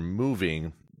idea if they're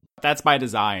moving. That's by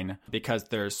design, because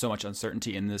there's so much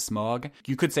uncertainty in this smog.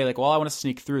 You could say, like, well, I want to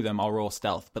sneak through them, I'll roll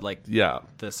stealth. But, like, Yeah.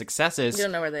 the success is... You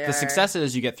don't know where they are. The success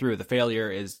is you get through. The failure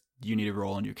is you need to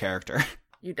roll a new character.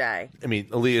 You die. I mean,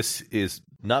 Elias is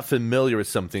not familiar with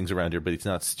some things around here, but he's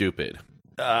not stupid.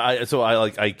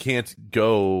 I can't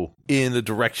go in the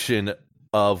direction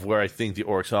of where I think the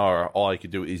orcs are. All I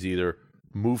can do is either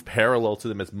move parallel to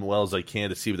them as well as I can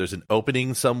to see if there's an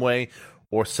opening some way,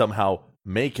 or somehow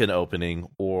make an opening,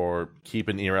 or keep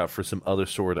an ear out for some other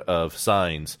sort of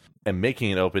signs. And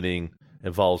making an opening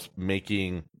involves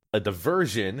making a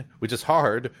diversion, which is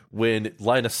hard when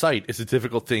line of sight is a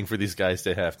difficult thing for these guys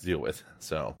to have to deal with.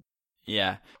 So,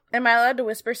 Yeah. Am I allowed to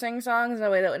whisper sing songs in a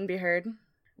way that wouldn't be heard?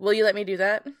 Will you let me do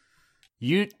that?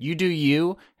 You do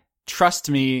you. Trust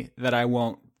me that I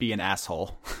won't be an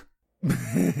asshole.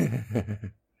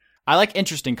 I like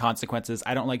interesting consequences.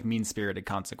 I don't like mean-spirited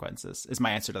consequences, is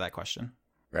my answer to that question.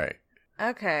 Right.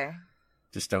 Okay.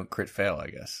 Just don't crit fail, I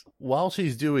guess. while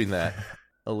she's doing that,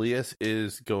 Elias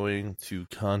is going to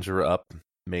conjure up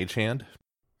Mage Hand.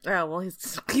 Oh, well,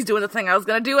 he's doing the thing I was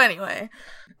gonna do anyway.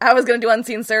 I was gonna do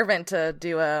Unseen Servant to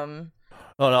do,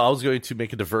 Oh no, I was going to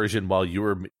make a diversion while you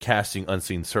were casting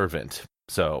Unseen Servant.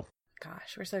 So,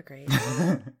 Gosh, we're so great.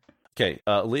 okay,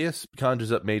 Elias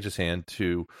conjures up Mage's Hand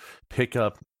to pick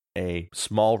up a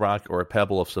small rock or a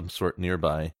pebble of some sort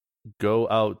nearby, go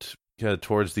out kind of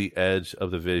towards the edge of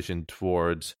the vision,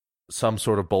 towards some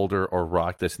sort of boulder or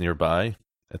rock that's nearby.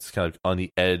 That's kind of on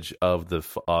the edge of the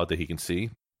fog that he can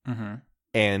see. Mm-hmm.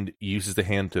 And uses the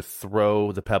hand to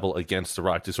throw the pebble against the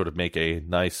rock to sort of make a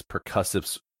nice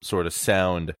percussive sort of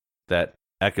sound that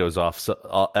echoes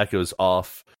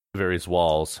off various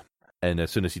walls. And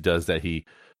as soon as he does that, he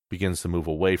begins to move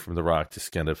away from the rock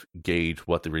to kind of gauge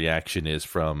what the reaction is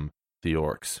from the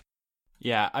orcs.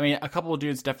 Yeah, I mean, a couple of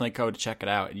dudes definitely go to check it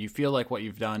out, and you feel like what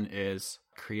you've done is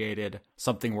created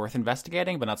something worth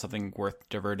investigating, but not something worth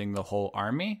diverting the whole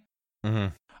army.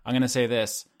 Mm-hmm. I'm going to say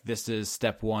this. This is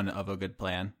step one of a good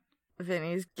plan.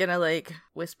 Vinny's gonna, like,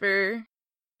 whisper,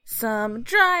 some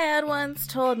dryad once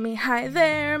told me, hi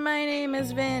there, my name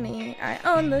is Vinny. I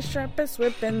own the sharpest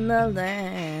whip in the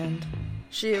land.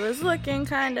 She was looking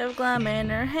kind of glum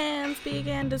and her hands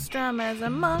began to strum as a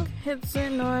monk hits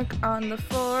an orc on the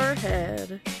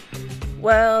forehead.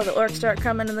 Well, the orcs start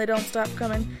coming and they don't stop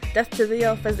coming. Death to the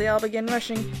elf as they all begin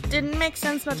rushing. Didn't make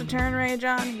sense not to turn rage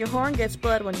on. Your horn gets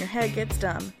blood when your head gets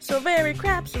dumb. So very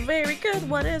crap, so very good.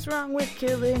 What is wrong with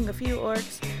killing a few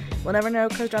orcs? We'll never know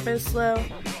 'cause drop is slow.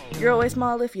 You're always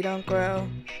small if you don't grow.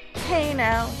 Hey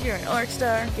now, you're an orc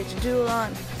star. Get your jewel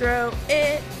on, throw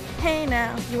it. Hey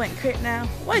now, you went crit now.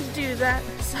 Why'd you do that?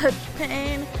 Such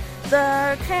pain.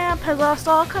 The camp has lost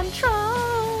all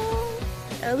control.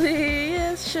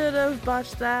 Elias should have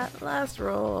botched that last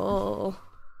roll.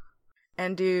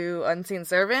 And do Unseen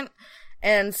Servant.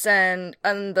 And send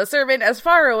the servant as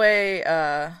far away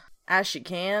as she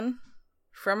can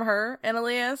from her and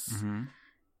Elias. Mm-hmm.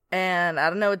 And I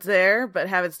don't know what's there, but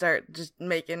have it start just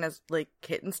making us, like,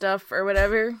 hitting stuff or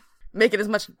whatever. Make it as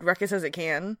much ruckus as it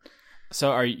can.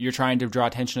 So you're trying to draw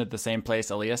attention at the same place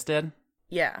Elias did?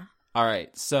 Yeah. All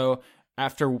right, so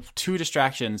after 2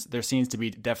 distractions, there seems to be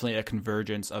definitely a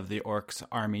convergence of the orcs'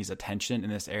 army's attention in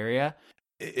this area.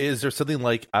 Is there something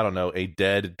like, I don't know, a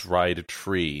dead, dried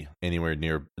tree anywhere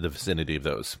near the vicinity of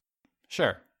those?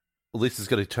 Sure. Elias is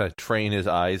going to try to train his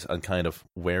eyes on kind of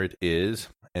where it is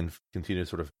and continue to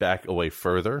sort of back away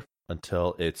further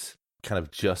until it's kind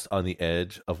of just on the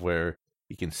edge of where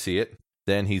he can see it.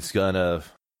 Then he's going to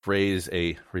raise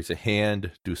a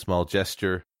hand, do a small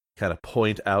gesture, kind of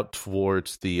point out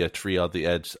towards the tree on the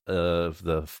edge of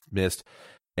the mist,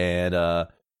 and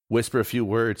whisper a few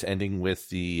words, ending with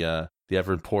the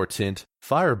ever important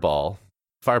firebolt,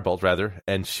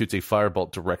 and shoots a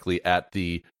firebolt directly at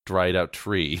the dried out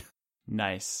tree.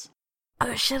 Nice.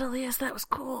 Oh shit, Elias, that was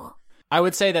cool. I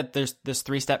would say that this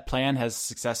 3-step plan has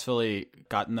successfully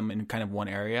gotten them in kind of one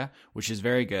area, which is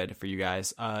very good for you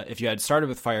guys. If you had started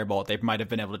with Firebolt, they might have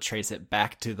been able to trace it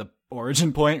back to the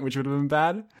origin point, which would have been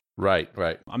bad. Right.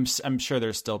 I'm sure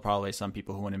there's still probably some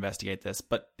people who want to investigate this,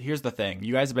 but here's the thing.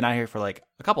 You guys have been out here for like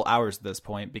a couple hours at this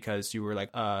point because you were like,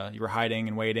 you were hiding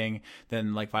and waiting.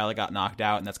 Then like Violet got knocked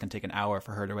out and that's going to take an hour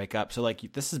for her to wake up. So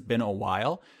like this has been a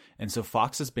while. And so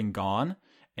Fox has been gone.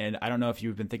 And I don't know if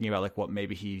you've been thinking about like what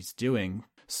maybe he's doing.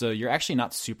 So you're actually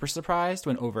not super surprised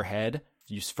when overhead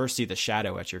you first see the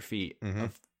shadow at your feet Mhm.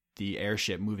 of the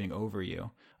airship moving over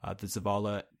you. The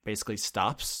Zavala basically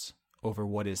stops over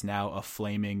what is now a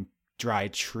flaming dry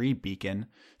tree beacon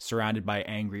surrounded by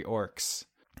angry orcs.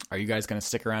 Are you guys going to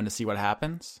stick around to see what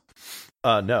happens?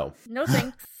 No. No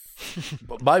thanks.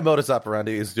 My modus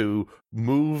operandi is to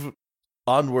move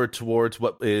onward towards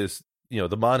what is,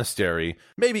 the monastery.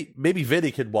 Maybe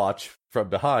Vinny can watch from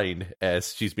behind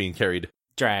as she's being dragged,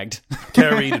 Dragged.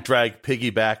 dragged,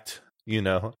 piggybacked,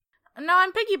 No,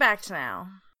 I'm piggybacked now.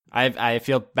 I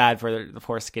feel bad for the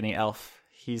poor skinny elf.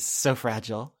 He's so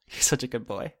fragile. He's such a good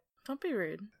boy. Don't be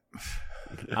rude.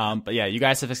 But yeah, you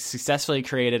guys have successfully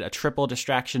created a triple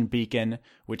distraction beacon,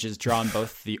 which has drawn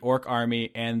both the orc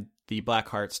army and the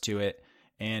Blackhearts to it.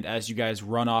 And as you guys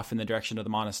run off in the direction of the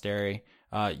monastery,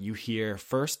 you hear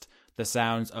first the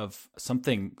sounds of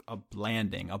something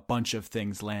landing, a bunch of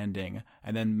things landing,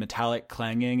 and then metallic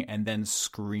clanging, and then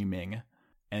screaming.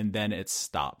 And then it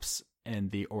stops,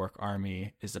 and the orc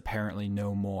army is apparently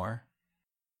no more.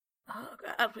 Oh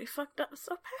god, we fucked up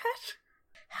so bad.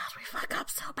 How'd we fuck up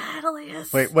so bad,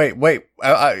 Elias? Wait.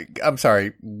 I'm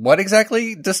sorry. What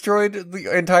exactly destroyed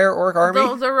the entire orc army?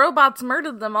 The robots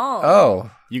murdered them all.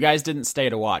 Oh, You guys didn't stay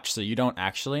to watch, so you don't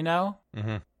actually know.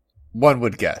 Mm-hmm. one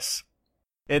would guess.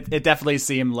 It definitely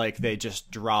seemed like they just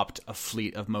dropped a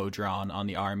fleet of Modron on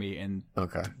the army, and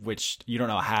Okay, which you don't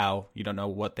know how, you don't know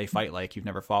what they fight like, you've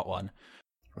never fought one.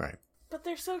 right. But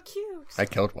they're so cute. I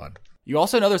killed one. You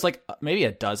also know there's like maybe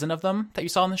a dozen of them that you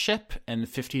saw on the ship, and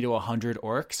 50 to 100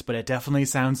 orcs, but it definitely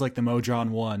sounds like the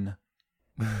Modron one.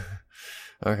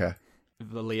 Okay.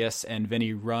 Elias and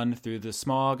Vinny run through the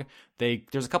smog.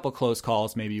 There's a couple close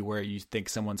calls maybe where you think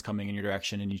someone's coming in your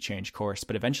direction and you change course,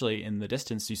 but eventually in the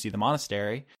distance you see the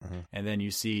monastery, and then you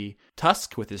see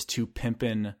Tusk with his 2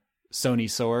 pimpin' Sony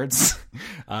swords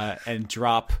and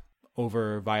drop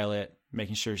over Violet,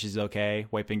 making sure she's okay,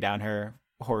 wiping down her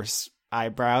horse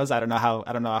eyebrows. I don't know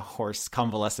how horse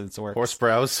convalescence works. Horse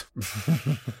brows.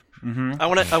 Mm-hmm. I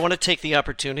want to take the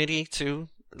opportunity to,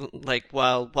 like,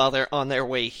 while they're on their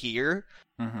way here,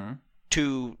 Mm-hmm.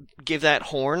 to give that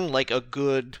horn like a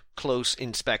good close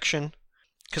inspection,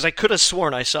 because I could have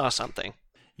sworn I saw something.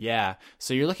 Yeah,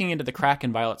 so you're looking into the crack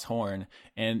in Violet's horn,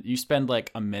 and you spend like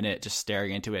a minute just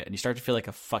staring into it, and you start to feel like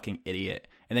a fucking idiot.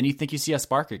 And then you think you see a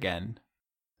spark again.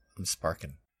 I'm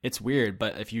sparking. It's weird,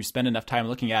 but if you spend enough time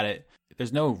looking at it,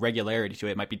 there's no regularity to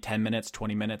it. It might be 10 minutes,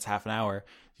 20 minutes, half an hour.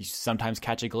 You sometimes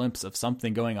catch a glimpse of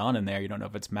something going on in there. You don't know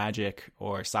if it's magic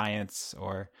or science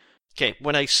or... Okay,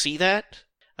 when I see that,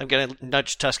 I'm gonna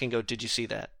nudge Tusk and go, "Did you see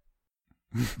that?"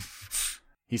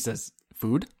 He says,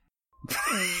 "Food?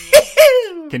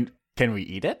 Can we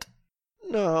eat it?"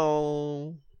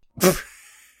 No.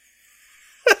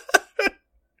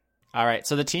 All right,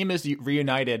 so the team is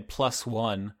reunited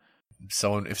 +1.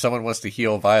 If someone wants to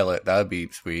heal Violet, that would be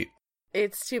sweet.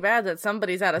 It's too bad that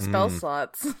somebody's out of spell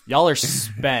slots. Y'all are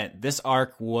spent. This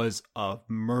arc was a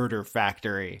murder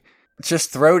factory.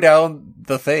 Just throw down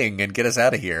the thing and get us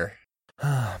out of here.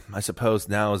 I suppose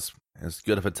now is as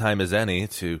good of a time as any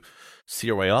to see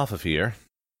our way off of here.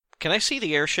 Can I see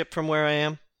the airship from where I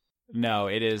am? No,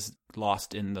 it is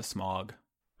lost in the smog.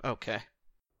 Okay.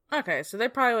 Okay, so they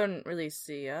probably wouldn't really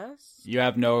see us. You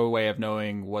have no way of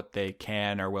knowing what they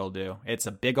can or will do. It's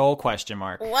a big old question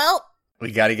mark. Well,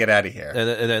 We got to get out of here.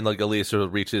 And then like Elias sort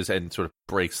of reaches and sort of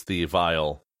breaks the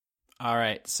vial. All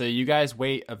right, so you guys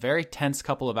wait a very tense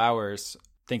couple of hours,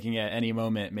 thinking at any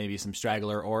moment maybe some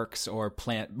straggler orcs or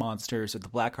plant monsters or the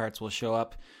Blackhearts will show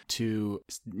up to,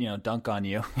 dunk on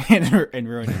you and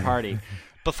ruin your party.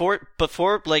 Before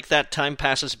like that time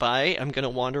passes by, I'm gonna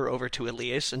wander over to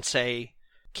Elias and say,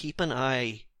 "Keep an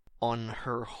eye on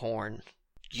her horn.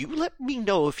 You let me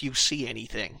know if you see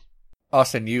anything."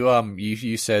 Austin,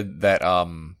 you said that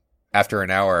after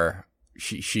an hour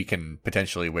she can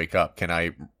potentially wake up. Can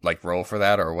I like roll for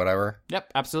that or whatever?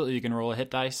 Yep, absolutely. You can roll a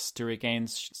hit dice to regain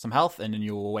some health, and then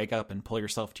you will wake up and pull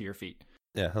yourself to your feet.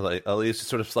 Yeah, like Elias just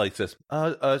sort of like says,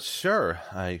 sure.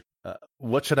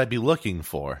 What should I be looking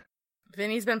for?"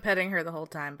 Vinny's been petting her the whole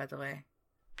time, by the way.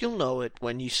 You'll know it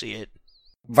when you see it.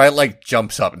 Violet like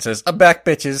jumps up and says, "I'm back,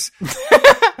 bitches."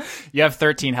 You have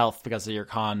 13 health because of your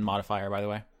con modifier, by the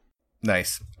way.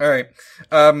 Nice. All right.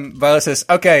 Violet says,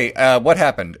 "Okay, what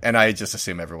happened?" And I just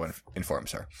assume everyone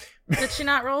informs her. Did she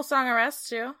not roll Song of Rest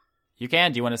too? You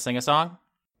can. Do you want to sing a song?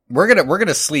 We're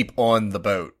gonna sleep on the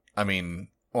boat. I mean,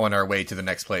 on our way to the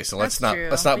next place. So let's not True.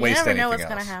 waste But anything you never know what's else.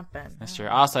 gonna happen. That's true.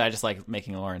 Also, I just like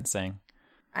making Lauren sing.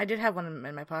 I did have one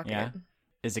in my pocket. Yeah.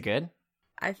 Is it good?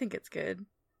 I think it's good.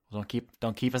 Don't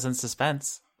keep us in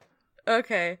suspense.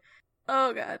 Okay.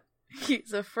 Oh god.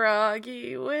 He's a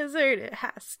froggy wizard, it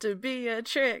has to be a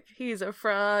trick. He's a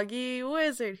froggy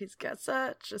wizard, he's got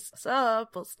such a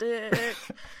supple stick.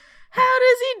 How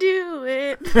does he do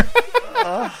it?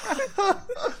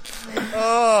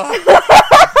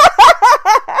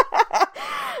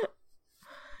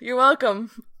 You're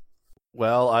welcome.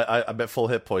 Well, I'm at full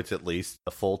hit points at least,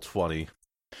 a full 20.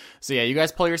 So yeah, you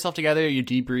guys pull yourself together, you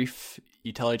debrief,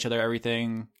 you tell each other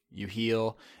everything, you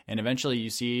heal, and eventually you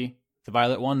see the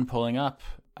Violet One pulling up.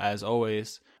 As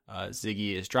always,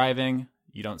 Ziggy is driving.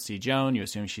 You don't see Joan. You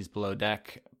assume she's below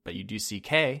deck, but you do see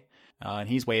Kay, and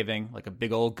he's waving like a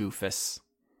big old goofus.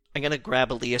 I'm gonna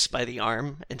grab Elias by the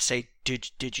arm and say,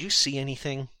 "Did you see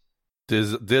anything?"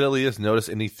 Did Elias notice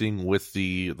anything with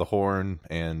the horn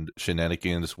and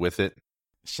shenanigans with it?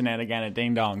 Shenanigan and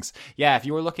ding dongs. Yeah, if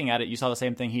you were looking at it, you saw the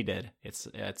same thing he did.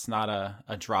 It's not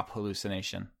a drop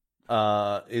hallucination.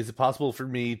 Is it possible for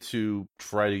me to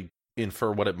try to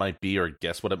infer what it might be or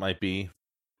guess what it might be?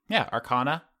 Yeah,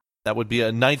 Arcana. That would be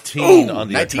a 19 on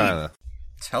the 19. Arcana.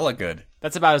 It's hella good.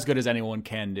 That's about as good as anyone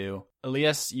can do.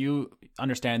 Elias, you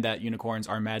understand that unicorns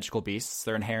are magical beasts.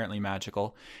 They're inherently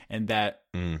magical, and that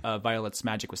Violet's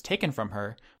magic was taken from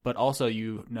her, but also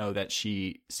you know that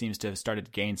she seems to have started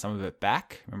to gain some of it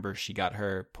back. Remember, she got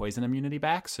her poison immunity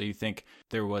back, so you think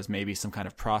there was maybe some kind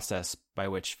of process by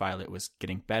which Violet was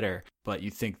getting better, but you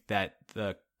think that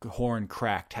the horn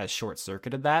cracked has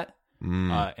short-circuited that,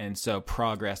 and so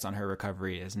progress on her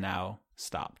recovery is now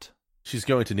stopped. She's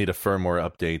going to need a firmware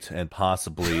update and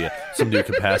possibly some new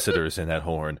capacitors in that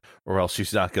horn, or else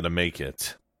she's not going to make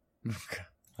it.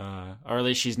 Or at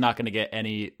least she's not going to get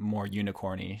any more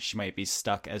unicorny. She might be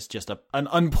stuck as just an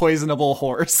unpoisonable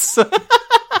horse.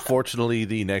 Fortunately,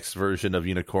 the next version of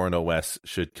Unicorn OS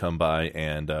should come by,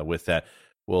 and with that,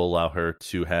 will allow her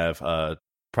to have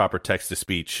proper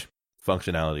text-to-speech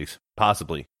functionalities.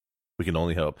 Possibly. We can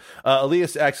only hope.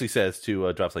 Elias actually says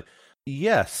to Drop, like,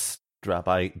 yes, Drop,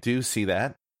 I do see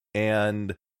that,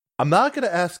 and I'm not going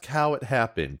to ask how it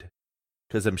happened,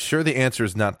 because I'm sure the answer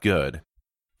is not good.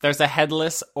 There's a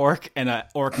headless orc and an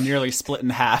orc nearly split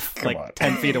in half, Come on.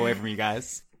 10 feet away from you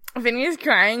guys. Vinny's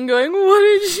crying, going, "What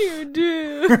did you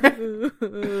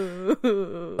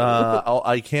do?" All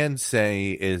I can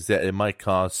say is that it might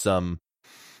cause some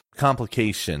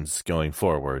complications going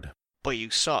forward. But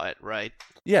you saw it, right?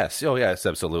 Yes, oh yes,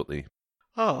 absolutely.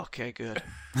 Oh, okay, good.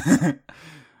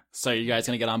 So you guys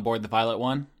going to get on board the Violet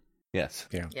One? Yes.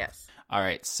 Yeah. Yes. All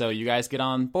right, so you guys get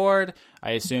on board.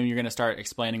 I assume you're going to start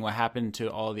explaining what happened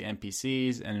to all the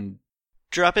NPCs, and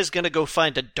Drop is gonna go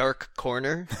find a dark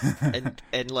corner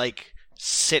and like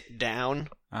sit down.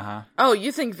 Oh,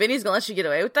 you think Vinny's gonna let you get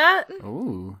away with that?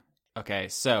 Ooh. Okay,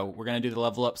 so we're going to do the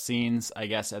level up scenes, I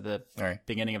guess, at the All right.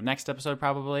 beginning of next episode,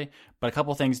 probably. But a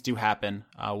couple things do happen.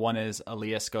 One is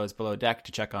Elias goes below deck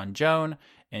to check on Joan,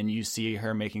 and you see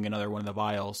her making another one of the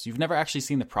vials. You've never actually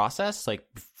seen the process. Like,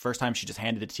 first time she just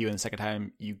handed it to you, and the second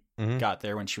time you got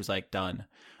there when she was, like, done.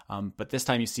 But this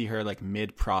time you see her, like,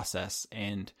 mid-process,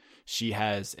 and she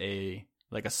has a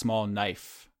small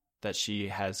knife that she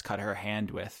has cut her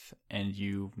hand with. And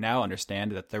you now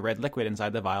understand that the red liquid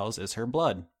inside the vials is her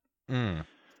blood.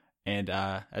 And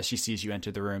as she sees you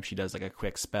enter the room, she does like a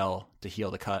quick spell to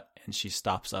heal the cut, and she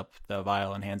stops up the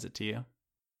vial and hands it to you.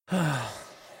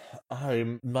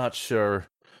 I'm not sure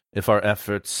if our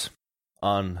efforts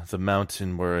on the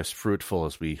mountain were as fruitful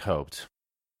as we hoped.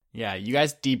 Yeah, you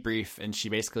guys debrief, and she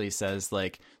basically says,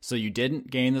 like, so you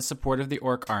didn't gain the support of the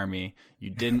orc army, you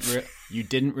didn't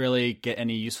really get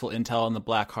any useful intel on the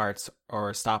Blackhearts,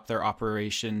 or stop their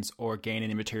operations, or gain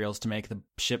any materials to make the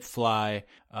ship fly,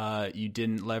 you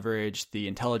didn't leverage the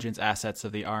intelligence assets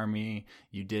of the army,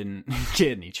 you didn't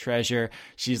get any treasure.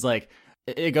 She's like,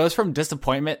 it goes from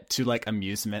disappointment to, like,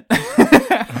 amusement.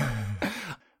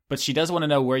 But she does want to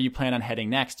know where you plan on heading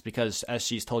next, because as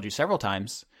she's told you several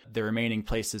times, the remaining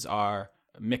places are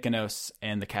Mykonos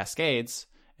and the Cascades,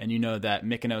 and you know that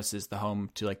Mykonos is the home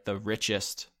to like the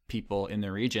richest people in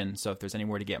the region, so if there's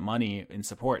anywhere to get money and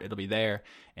support, it'll be there,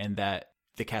 and that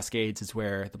the Cascades is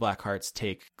where the Blackhearts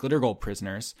take glitter gold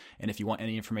prisoners, and if you want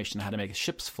any information on how to make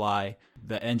ships fly,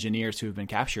 the engineers who have been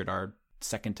captured are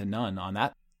second to none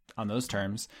on those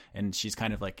terms. And she's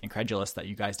kind of like incredulous that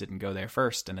you guys didn't go there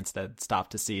first and instead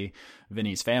stopped to see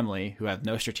Vinny's family, who have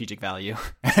no strategic value,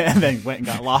 and then went and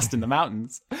got lost in the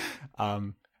mountains. I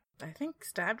think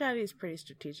Stab Daddy's pretty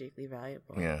strategically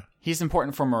valuable. Yeah. He's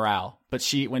important for morale, but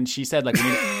when she said like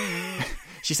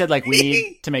we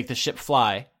need to make the ship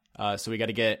fly, so we got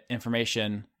to get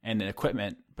information and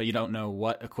equipment, but you don't know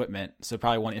what equipment, so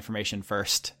probably want information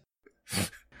first.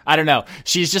 I don't know.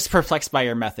 She's just perplexed by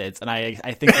your methods, and I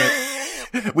think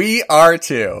that We are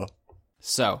too.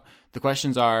 So The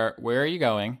questions are, where are you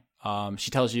going?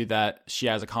 She tells you that she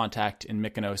has a contact in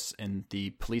Mykonos in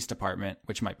the police department,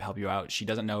 which might help you out. She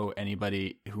doesn't know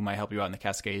anybody who might help you out in the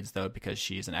Cascades, though, because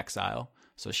she's in exile.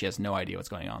 So she has no idea what's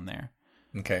going on there.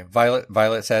 Okay.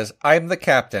 Violet says, I'm the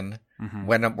captain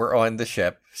when we're on the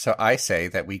ship, so I say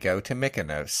that we go to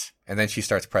Mykonos. And then she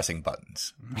starts pressing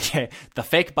buttons. Okay. The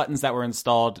fake buttons that were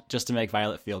installed just to make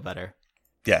Violet feel better.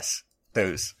 Yes,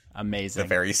 those. Amazing. The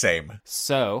very same.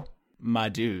 So, my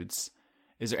dudes,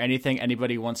 is there anything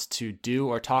anybody wants to do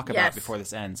or talk about Yes. before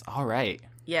this ends? All right.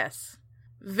 Yes.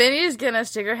 Vinny's gonna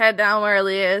stick her head down where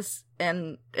Elias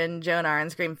and Joan are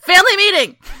and scream, family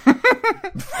meeting!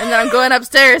 And then I'm going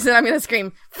upstairs and I'm gonna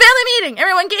scream, family meeting!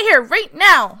 Everyone get here right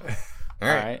now! All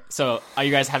right. So, are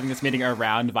you guys having this meeting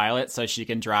around Violet so she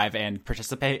can drive and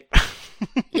participate?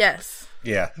 Yes.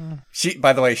 Yeah.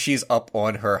 By the way, she's up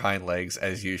on her hind legs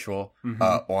as usual,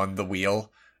 on the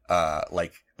wheel,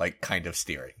 like kind of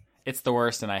steering. It's the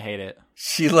worst and I hate it.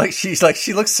 She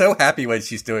looks so happy when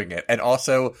she's doing it, and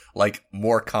also like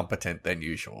more competent than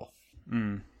usual.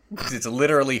 It's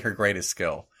literally her greatest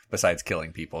skill besides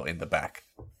killing people in the back.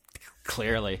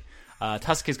 Clearly.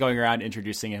 Tusk is going around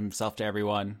introducing himself to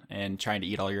everyone and trying to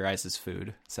eat all your guys'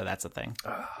 food. So that's a thing.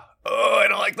 Oh, I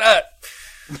don't like that.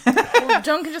 Well,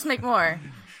 Joan can just make more.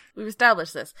 We've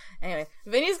established this. Anyway,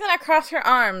 Vinny's gonna cross her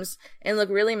arms and look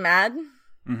really mad.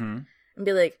 And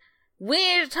be like, we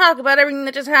need to talk about everything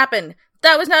that just happened.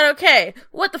 That was not okay.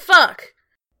 What the fuck?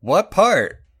 What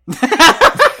part? All of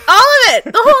it!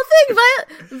 The whole thing,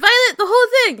 Violet, the whole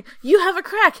thing! You have a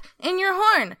crack in your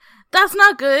horn. That's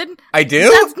not good. I do?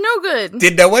 That's no good.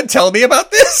 Did no one tell me about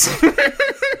this?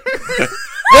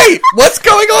 Wait, what's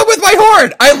going on with my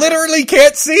horn? I literally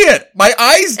can't see it. My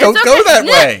eyes don't It's go okay. that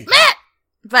way. Matt!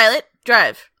 Violet,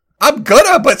 drive. I'm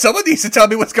gonna, but someone needs to tell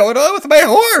me what's going on with my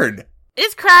horn.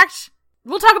 It's cracked.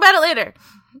 We'll talk about it later.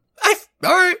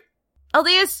 Alright.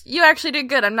 Elias, you actually did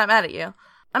good. I'm not mad at you.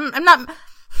 I'm not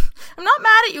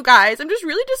mad at you guys. I'm just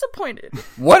really disappointed.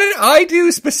 What did I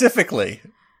do specifically?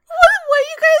 What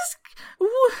you guys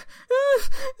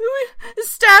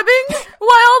stabbing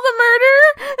while the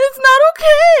murder? It's not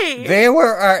okay. They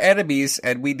were our enemies,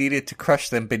 and we needed to crush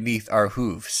them beneath our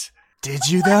hooves. Did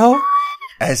you, though?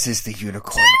 As is the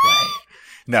unicorn way.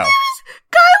 No.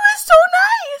 Guy was so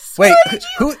nice. Wait, Why did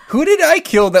you- who did I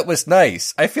kill that was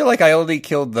nice? I feel like I only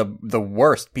killed the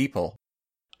worst people.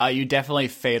 You definitely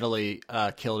fatally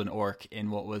killed an orc in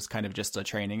what was kind of just a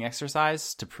training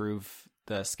exercise to prove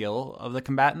the skill of the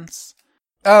combatants.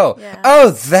 Oh, Yeah.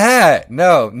 oh, that!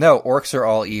 No, orcs are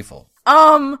all evil.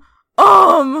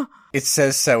 It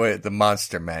says so in the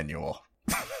monster manual.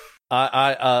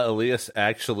 Elias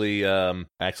actually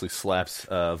slaps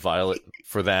Violet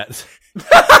for that.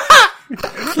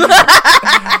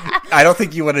 I don't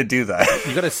think you want to do that.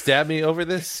 You're gonna stab me over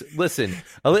this? Listen,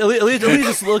 Elias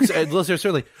just looks at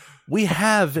certainly. We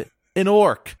have an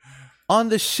orc on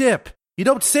the ship. You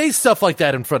don't say stuff like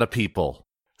that in front of people.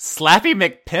 Slappy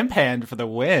McPimphand for the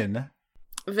win.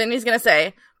 Vinny's gonna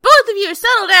say, both of you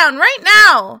settle down right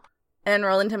now! And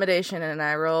roll intimidation, and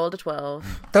I rolled a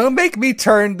 12. Don't make me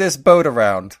turn this boat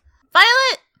around.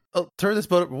 Violet! Oh, turn this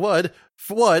boat. What?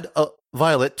 For what?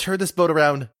 Violet, turn this boat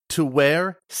around to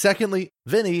where? Secondly,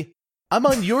 Vinny, I'm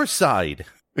on your side.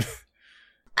 I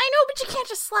know, but you can't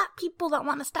just slap people that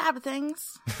want to stab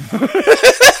things.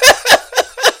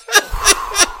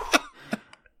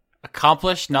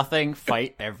 Accomplish nothing,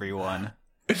 fight everyone.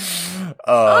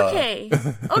 Okay,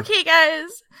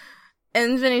 guys.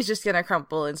 And Vinny's just gonna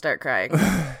crumple and start crying.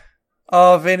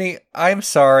 Oh, Vinny, I'm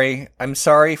sorry. I'm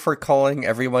sorry for calling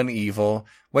everyone evil.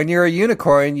 When you're a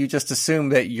unicorn, you just assume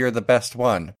that you're the best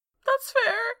one. That's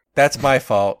fair. That's my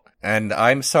fault, and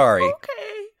I'm sorry.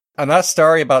 Okay. I'm not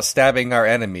sorry about stabbing our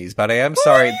enemies, but I am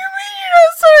sorry. What do you mean you're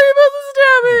not sorry about the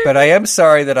stabbing? But I am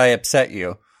sorry that I upset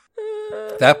you.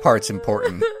 That part's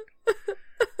important.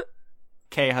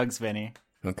 Kay hugs Vinny.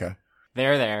 Okay.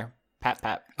 There. Pat,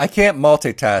 pat. I can't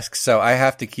multitask, so I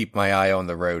have to keep my eye on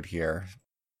the road here.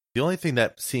 The only thing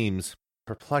that seems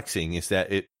perplexing is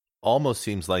that it almost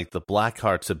seems like the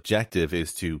Blackheart's objective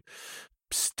is to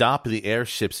stop the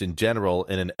airships in general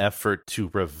in an effort to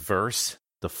reverse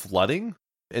the flooding.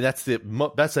 And that's the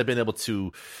best I've been able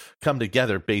to come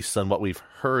together based on what we've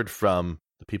heard from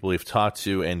the people we've talked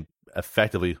to and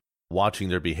effectively watching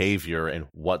their behavior and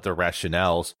what their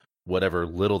rationales, whatever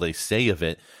little they say of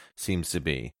it, seems to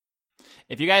be.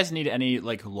 If you guys need any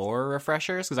lore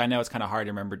refreshers, because I know it's kind of hard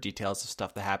to remember details of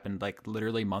stuff that happened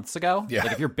literally months ago.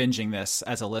 Yeah. If you're binging this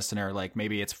as a listener,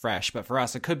 maybe it's fresh, but for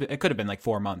us, it could have been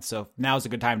 4 months. So now's a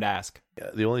good time to ask.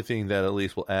 The only thing that at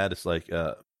least will add is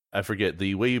I forget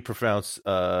the way you pronounce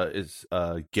is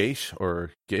Geish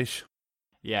or Gish.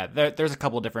 Yeah, there's a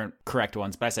couple different correct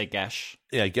ones, but I say Gesh.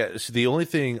 Yeah, Gesh. The only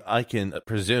thing I can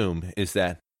presume is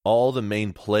that all the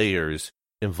main players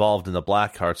involved in the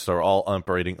Blackhearts are all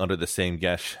operating under the same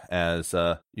Gesh as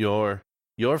your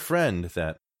friend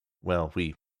that,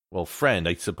 friend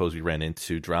I suppose we ran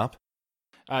into, Drop.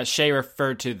 Shay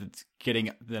referred to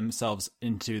getting themselves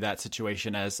into that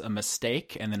situation as a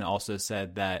mistake, and then also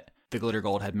said that the Glitter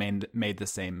Gold had made the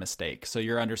same mistake. So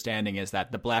your understanding is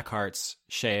that the Blackhearts,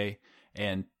 Shay,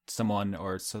 and someone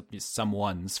or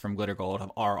someones from Glitter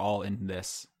Gold are all in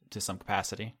this to some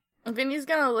capacity. Vinny's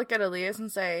gonna look at Elias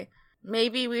and say,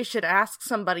 maybe we should ask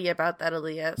somebody about that,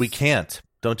 Elias. We can't.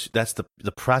 Don't you, that's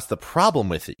the problem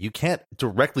with it. You can't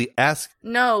directly ask.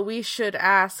 No, we should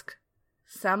ask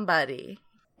somebody.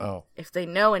 Oh. If they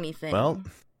know anything. Well.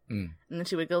 And then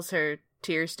she wiggles her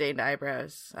tear-stained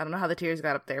eyebrows. I don't know how the tears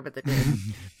got up there, but they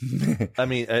did. I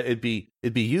mean, it'd be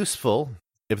useful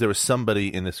if there was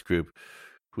somebody in this group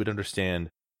who would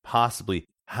understand possibly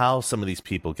how some of these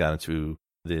people got into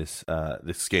this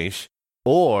Geish,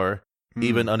 or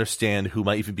even understand who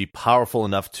might even be powerful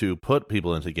enough to put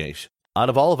people into Geish. Out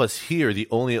of all of us here, the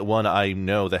only one I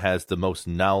know that has the most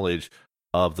knowledge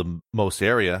of the most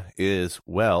area is,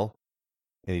 and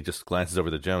he just glances over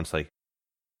to Jones like,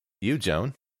 you,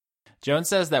 Joan. Joan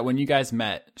says that when you guys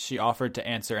met, she offered to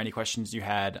answer any questions you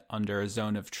had under a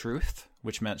zone of truth,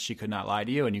 which meant she could not lie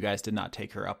to you, and you guys did not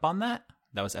take her up on that.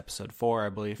 That was episode 4, I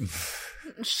believe.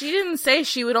 She didn't say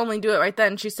she would only do it right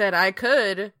then. She said I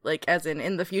could, like, as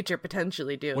in the future,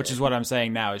 potentially do it. Which is what I'm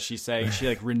saying now, is she's saying she,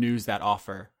 like, renews that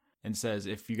offer and says,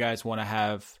 if you guys want to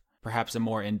have perhaps a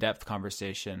more in-depth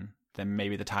conversation, then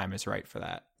maybe the time is right for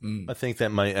that. I think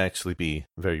that might actually be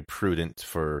very prudent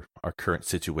for our current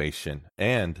situation,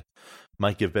 and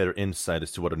might give better insight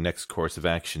as to what our next course of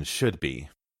action should be.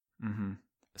 Mm-hmm.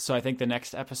 So I think the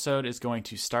next episode is going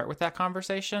to start with that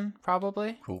conversation,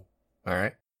 probably. Cool. All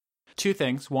right. 2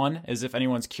 things. One is, if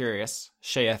anyone's curious,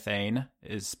 Sheathane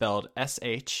is spelled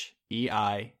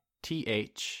Sheithaayne.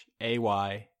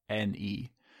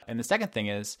 And the second thing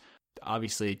is,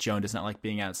 obviously, Joan does not like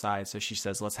being outside, so she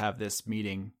says, let's have this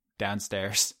meeting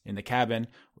downstairs in the cabin.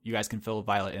 You guys can fill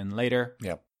Violet in later.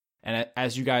 Yep. And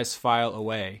as you guys file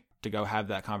away to go have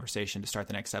that conversation to start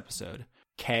the next episode,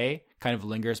 Kay kind of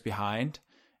lingers behind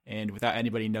and, without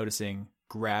anybody noticing,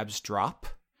 grabs Drop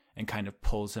and kind of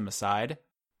pulls him aside.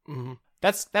 Mm-hmm.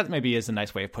 That maybe is a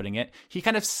nice way of putting it. He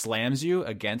kind of slams you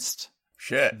against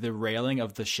the railing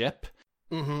of the ship,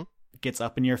 gets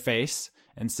up in your face,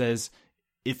 and says,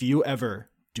 if you ever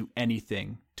do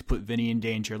anything to put Vinny in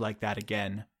danger like that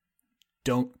again,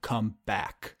 don't come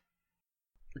back.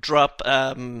 Drop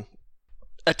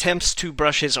attempts to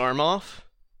brush his arm off,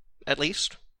 at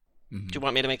least. Do you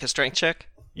want me to make a strength check?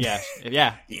 Yeah.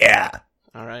 Yeah.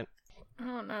 All right.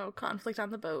 Oh no, conflict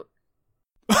on the boat.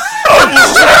 All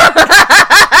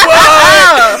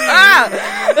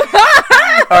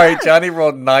right, Johnny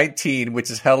rolled 19, which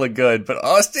is hella good, but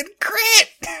Austin crit!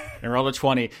 And rolled a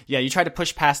 20. Yeah, you try to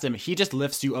push past him. He just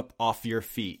lifts you up off your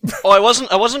feet. Oh, I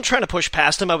wasn't trying to push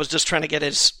past him. I was just trying to get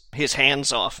his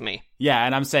hands off me. Yeah,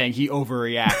 and I'm saying he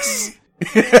overreacts.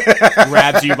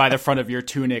 Grabs you by the front of your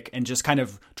tunic and just kind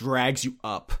of drags you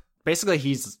up. Basically,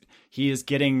 he is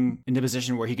getting into a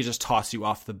position where he could just toss you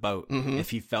off the boat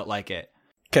if he felt like it.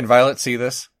 Can Violet see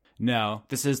this? No,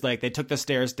 this is like they took the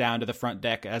stairs down to the front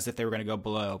deck as if they were going to go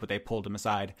below, but they pulled him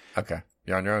aside. Okay,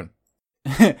 you're on your own.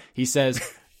 He says,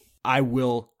 I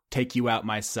will take you out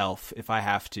myself if I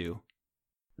have to.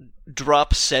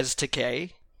 Drop says to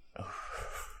Kay,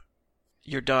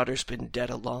 your daughter's been dead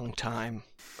a long time.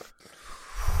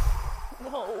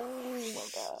 Oh my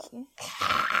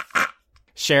god.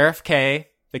 Sheriff K,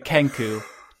 the Kenku,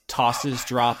 tosses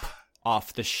Drop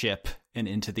off the ship and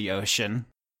into the ocean.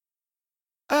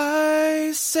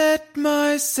 I set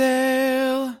my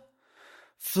sail,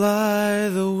 fly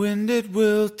the wind, it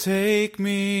will take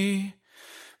me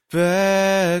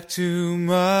back to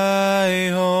my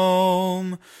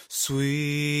home,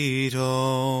 sweet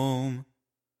home.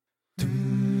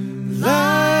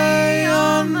 Lie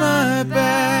on my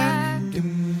back,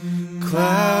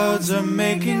 clouds are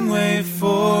making way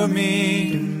for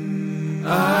me,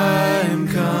 I'm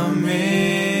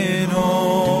coming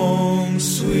home,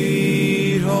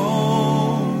 sweet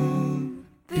home.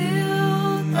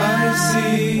 I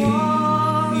see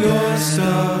your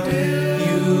star,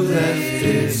 you left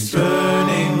it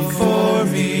burning for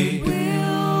me,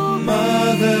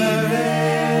 Mother,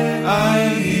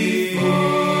 I'm here.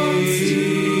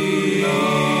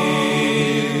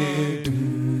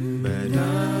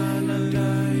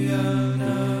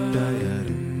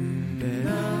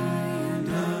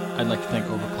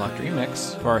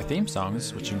 Remix for our theme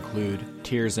songs, which include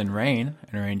Tears and Rain,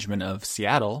 an arrangement of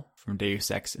Seattle from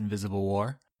Deus Ex Invisible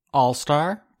War, All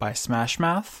Star by Smash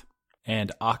Mouth,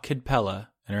 and Akid Pella,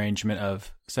 an arrangement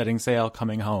of Setting Sail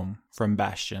Coming Home from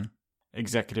Bastion.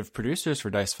 Executive producers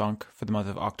for Dice Funk for the month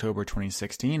of October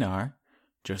 2016 are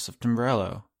Joseph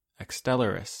Timbrello,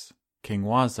 Extellaris, King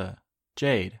Waza,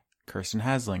 Jade, Kirsten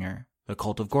Haslinger, The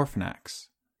Cult of Gorfanax,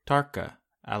 Tarka,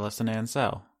 Allison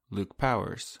Ansell, Luke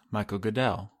Powers, Michael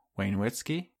Goodell, Wayne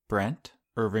Witzke, Brent,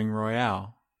 Irving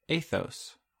Royale,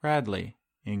 Athos, Radley,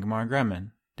 Ingmar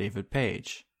Gremin, David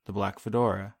Page, The Black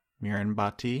Fedora, Miran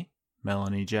Bhatti,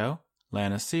 Melanie Joe,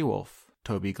 Lana Seawolf,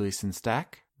 Toby Gleason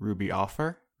Stack, Ruby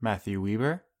Offer, Matthew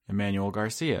Weber, Emmanuel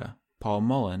Garcia, Paul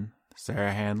Mullen,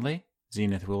 Sarah Handley,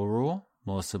 Zenith Will Rule,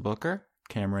 Melissa Booker,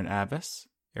 Cameron Abbas,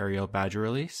 Ariel Badger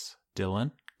Release,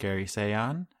 Dylan, Gary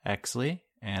Sayan, Exley,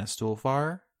 Anna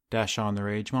Stuhlfarer, Dashon the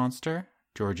Rage Monster,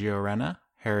 Giorgio Renna,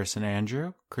 Harrison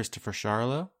Andrew, Christopher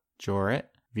Charlo, Jorit,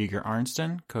 Viger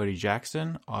Arnston, Cody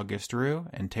Jackson, August Rue,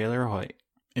 and Taylor Hoyt.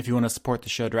 If you want to support the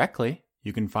show directly,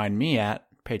 you can find me at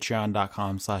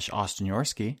patreon.com/Austin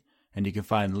Yorsky, and you can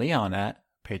find Leon at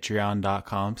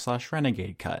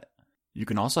patreon.com/RenegadeCut. You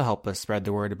can also help us spread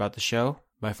the word about the show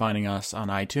by finding us on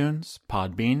iTunes,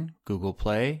 Podbean, Google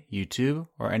Play, YouTube,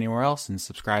 or anywhere else and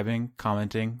subscribing,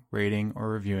 commenting, rating, or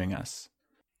reviewing us.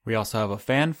 We also have a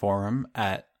fan forum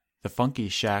at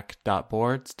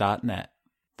thefunkyshack.boards.net.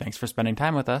 Thanks for spending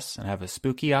time with us, and have a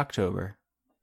spooky October.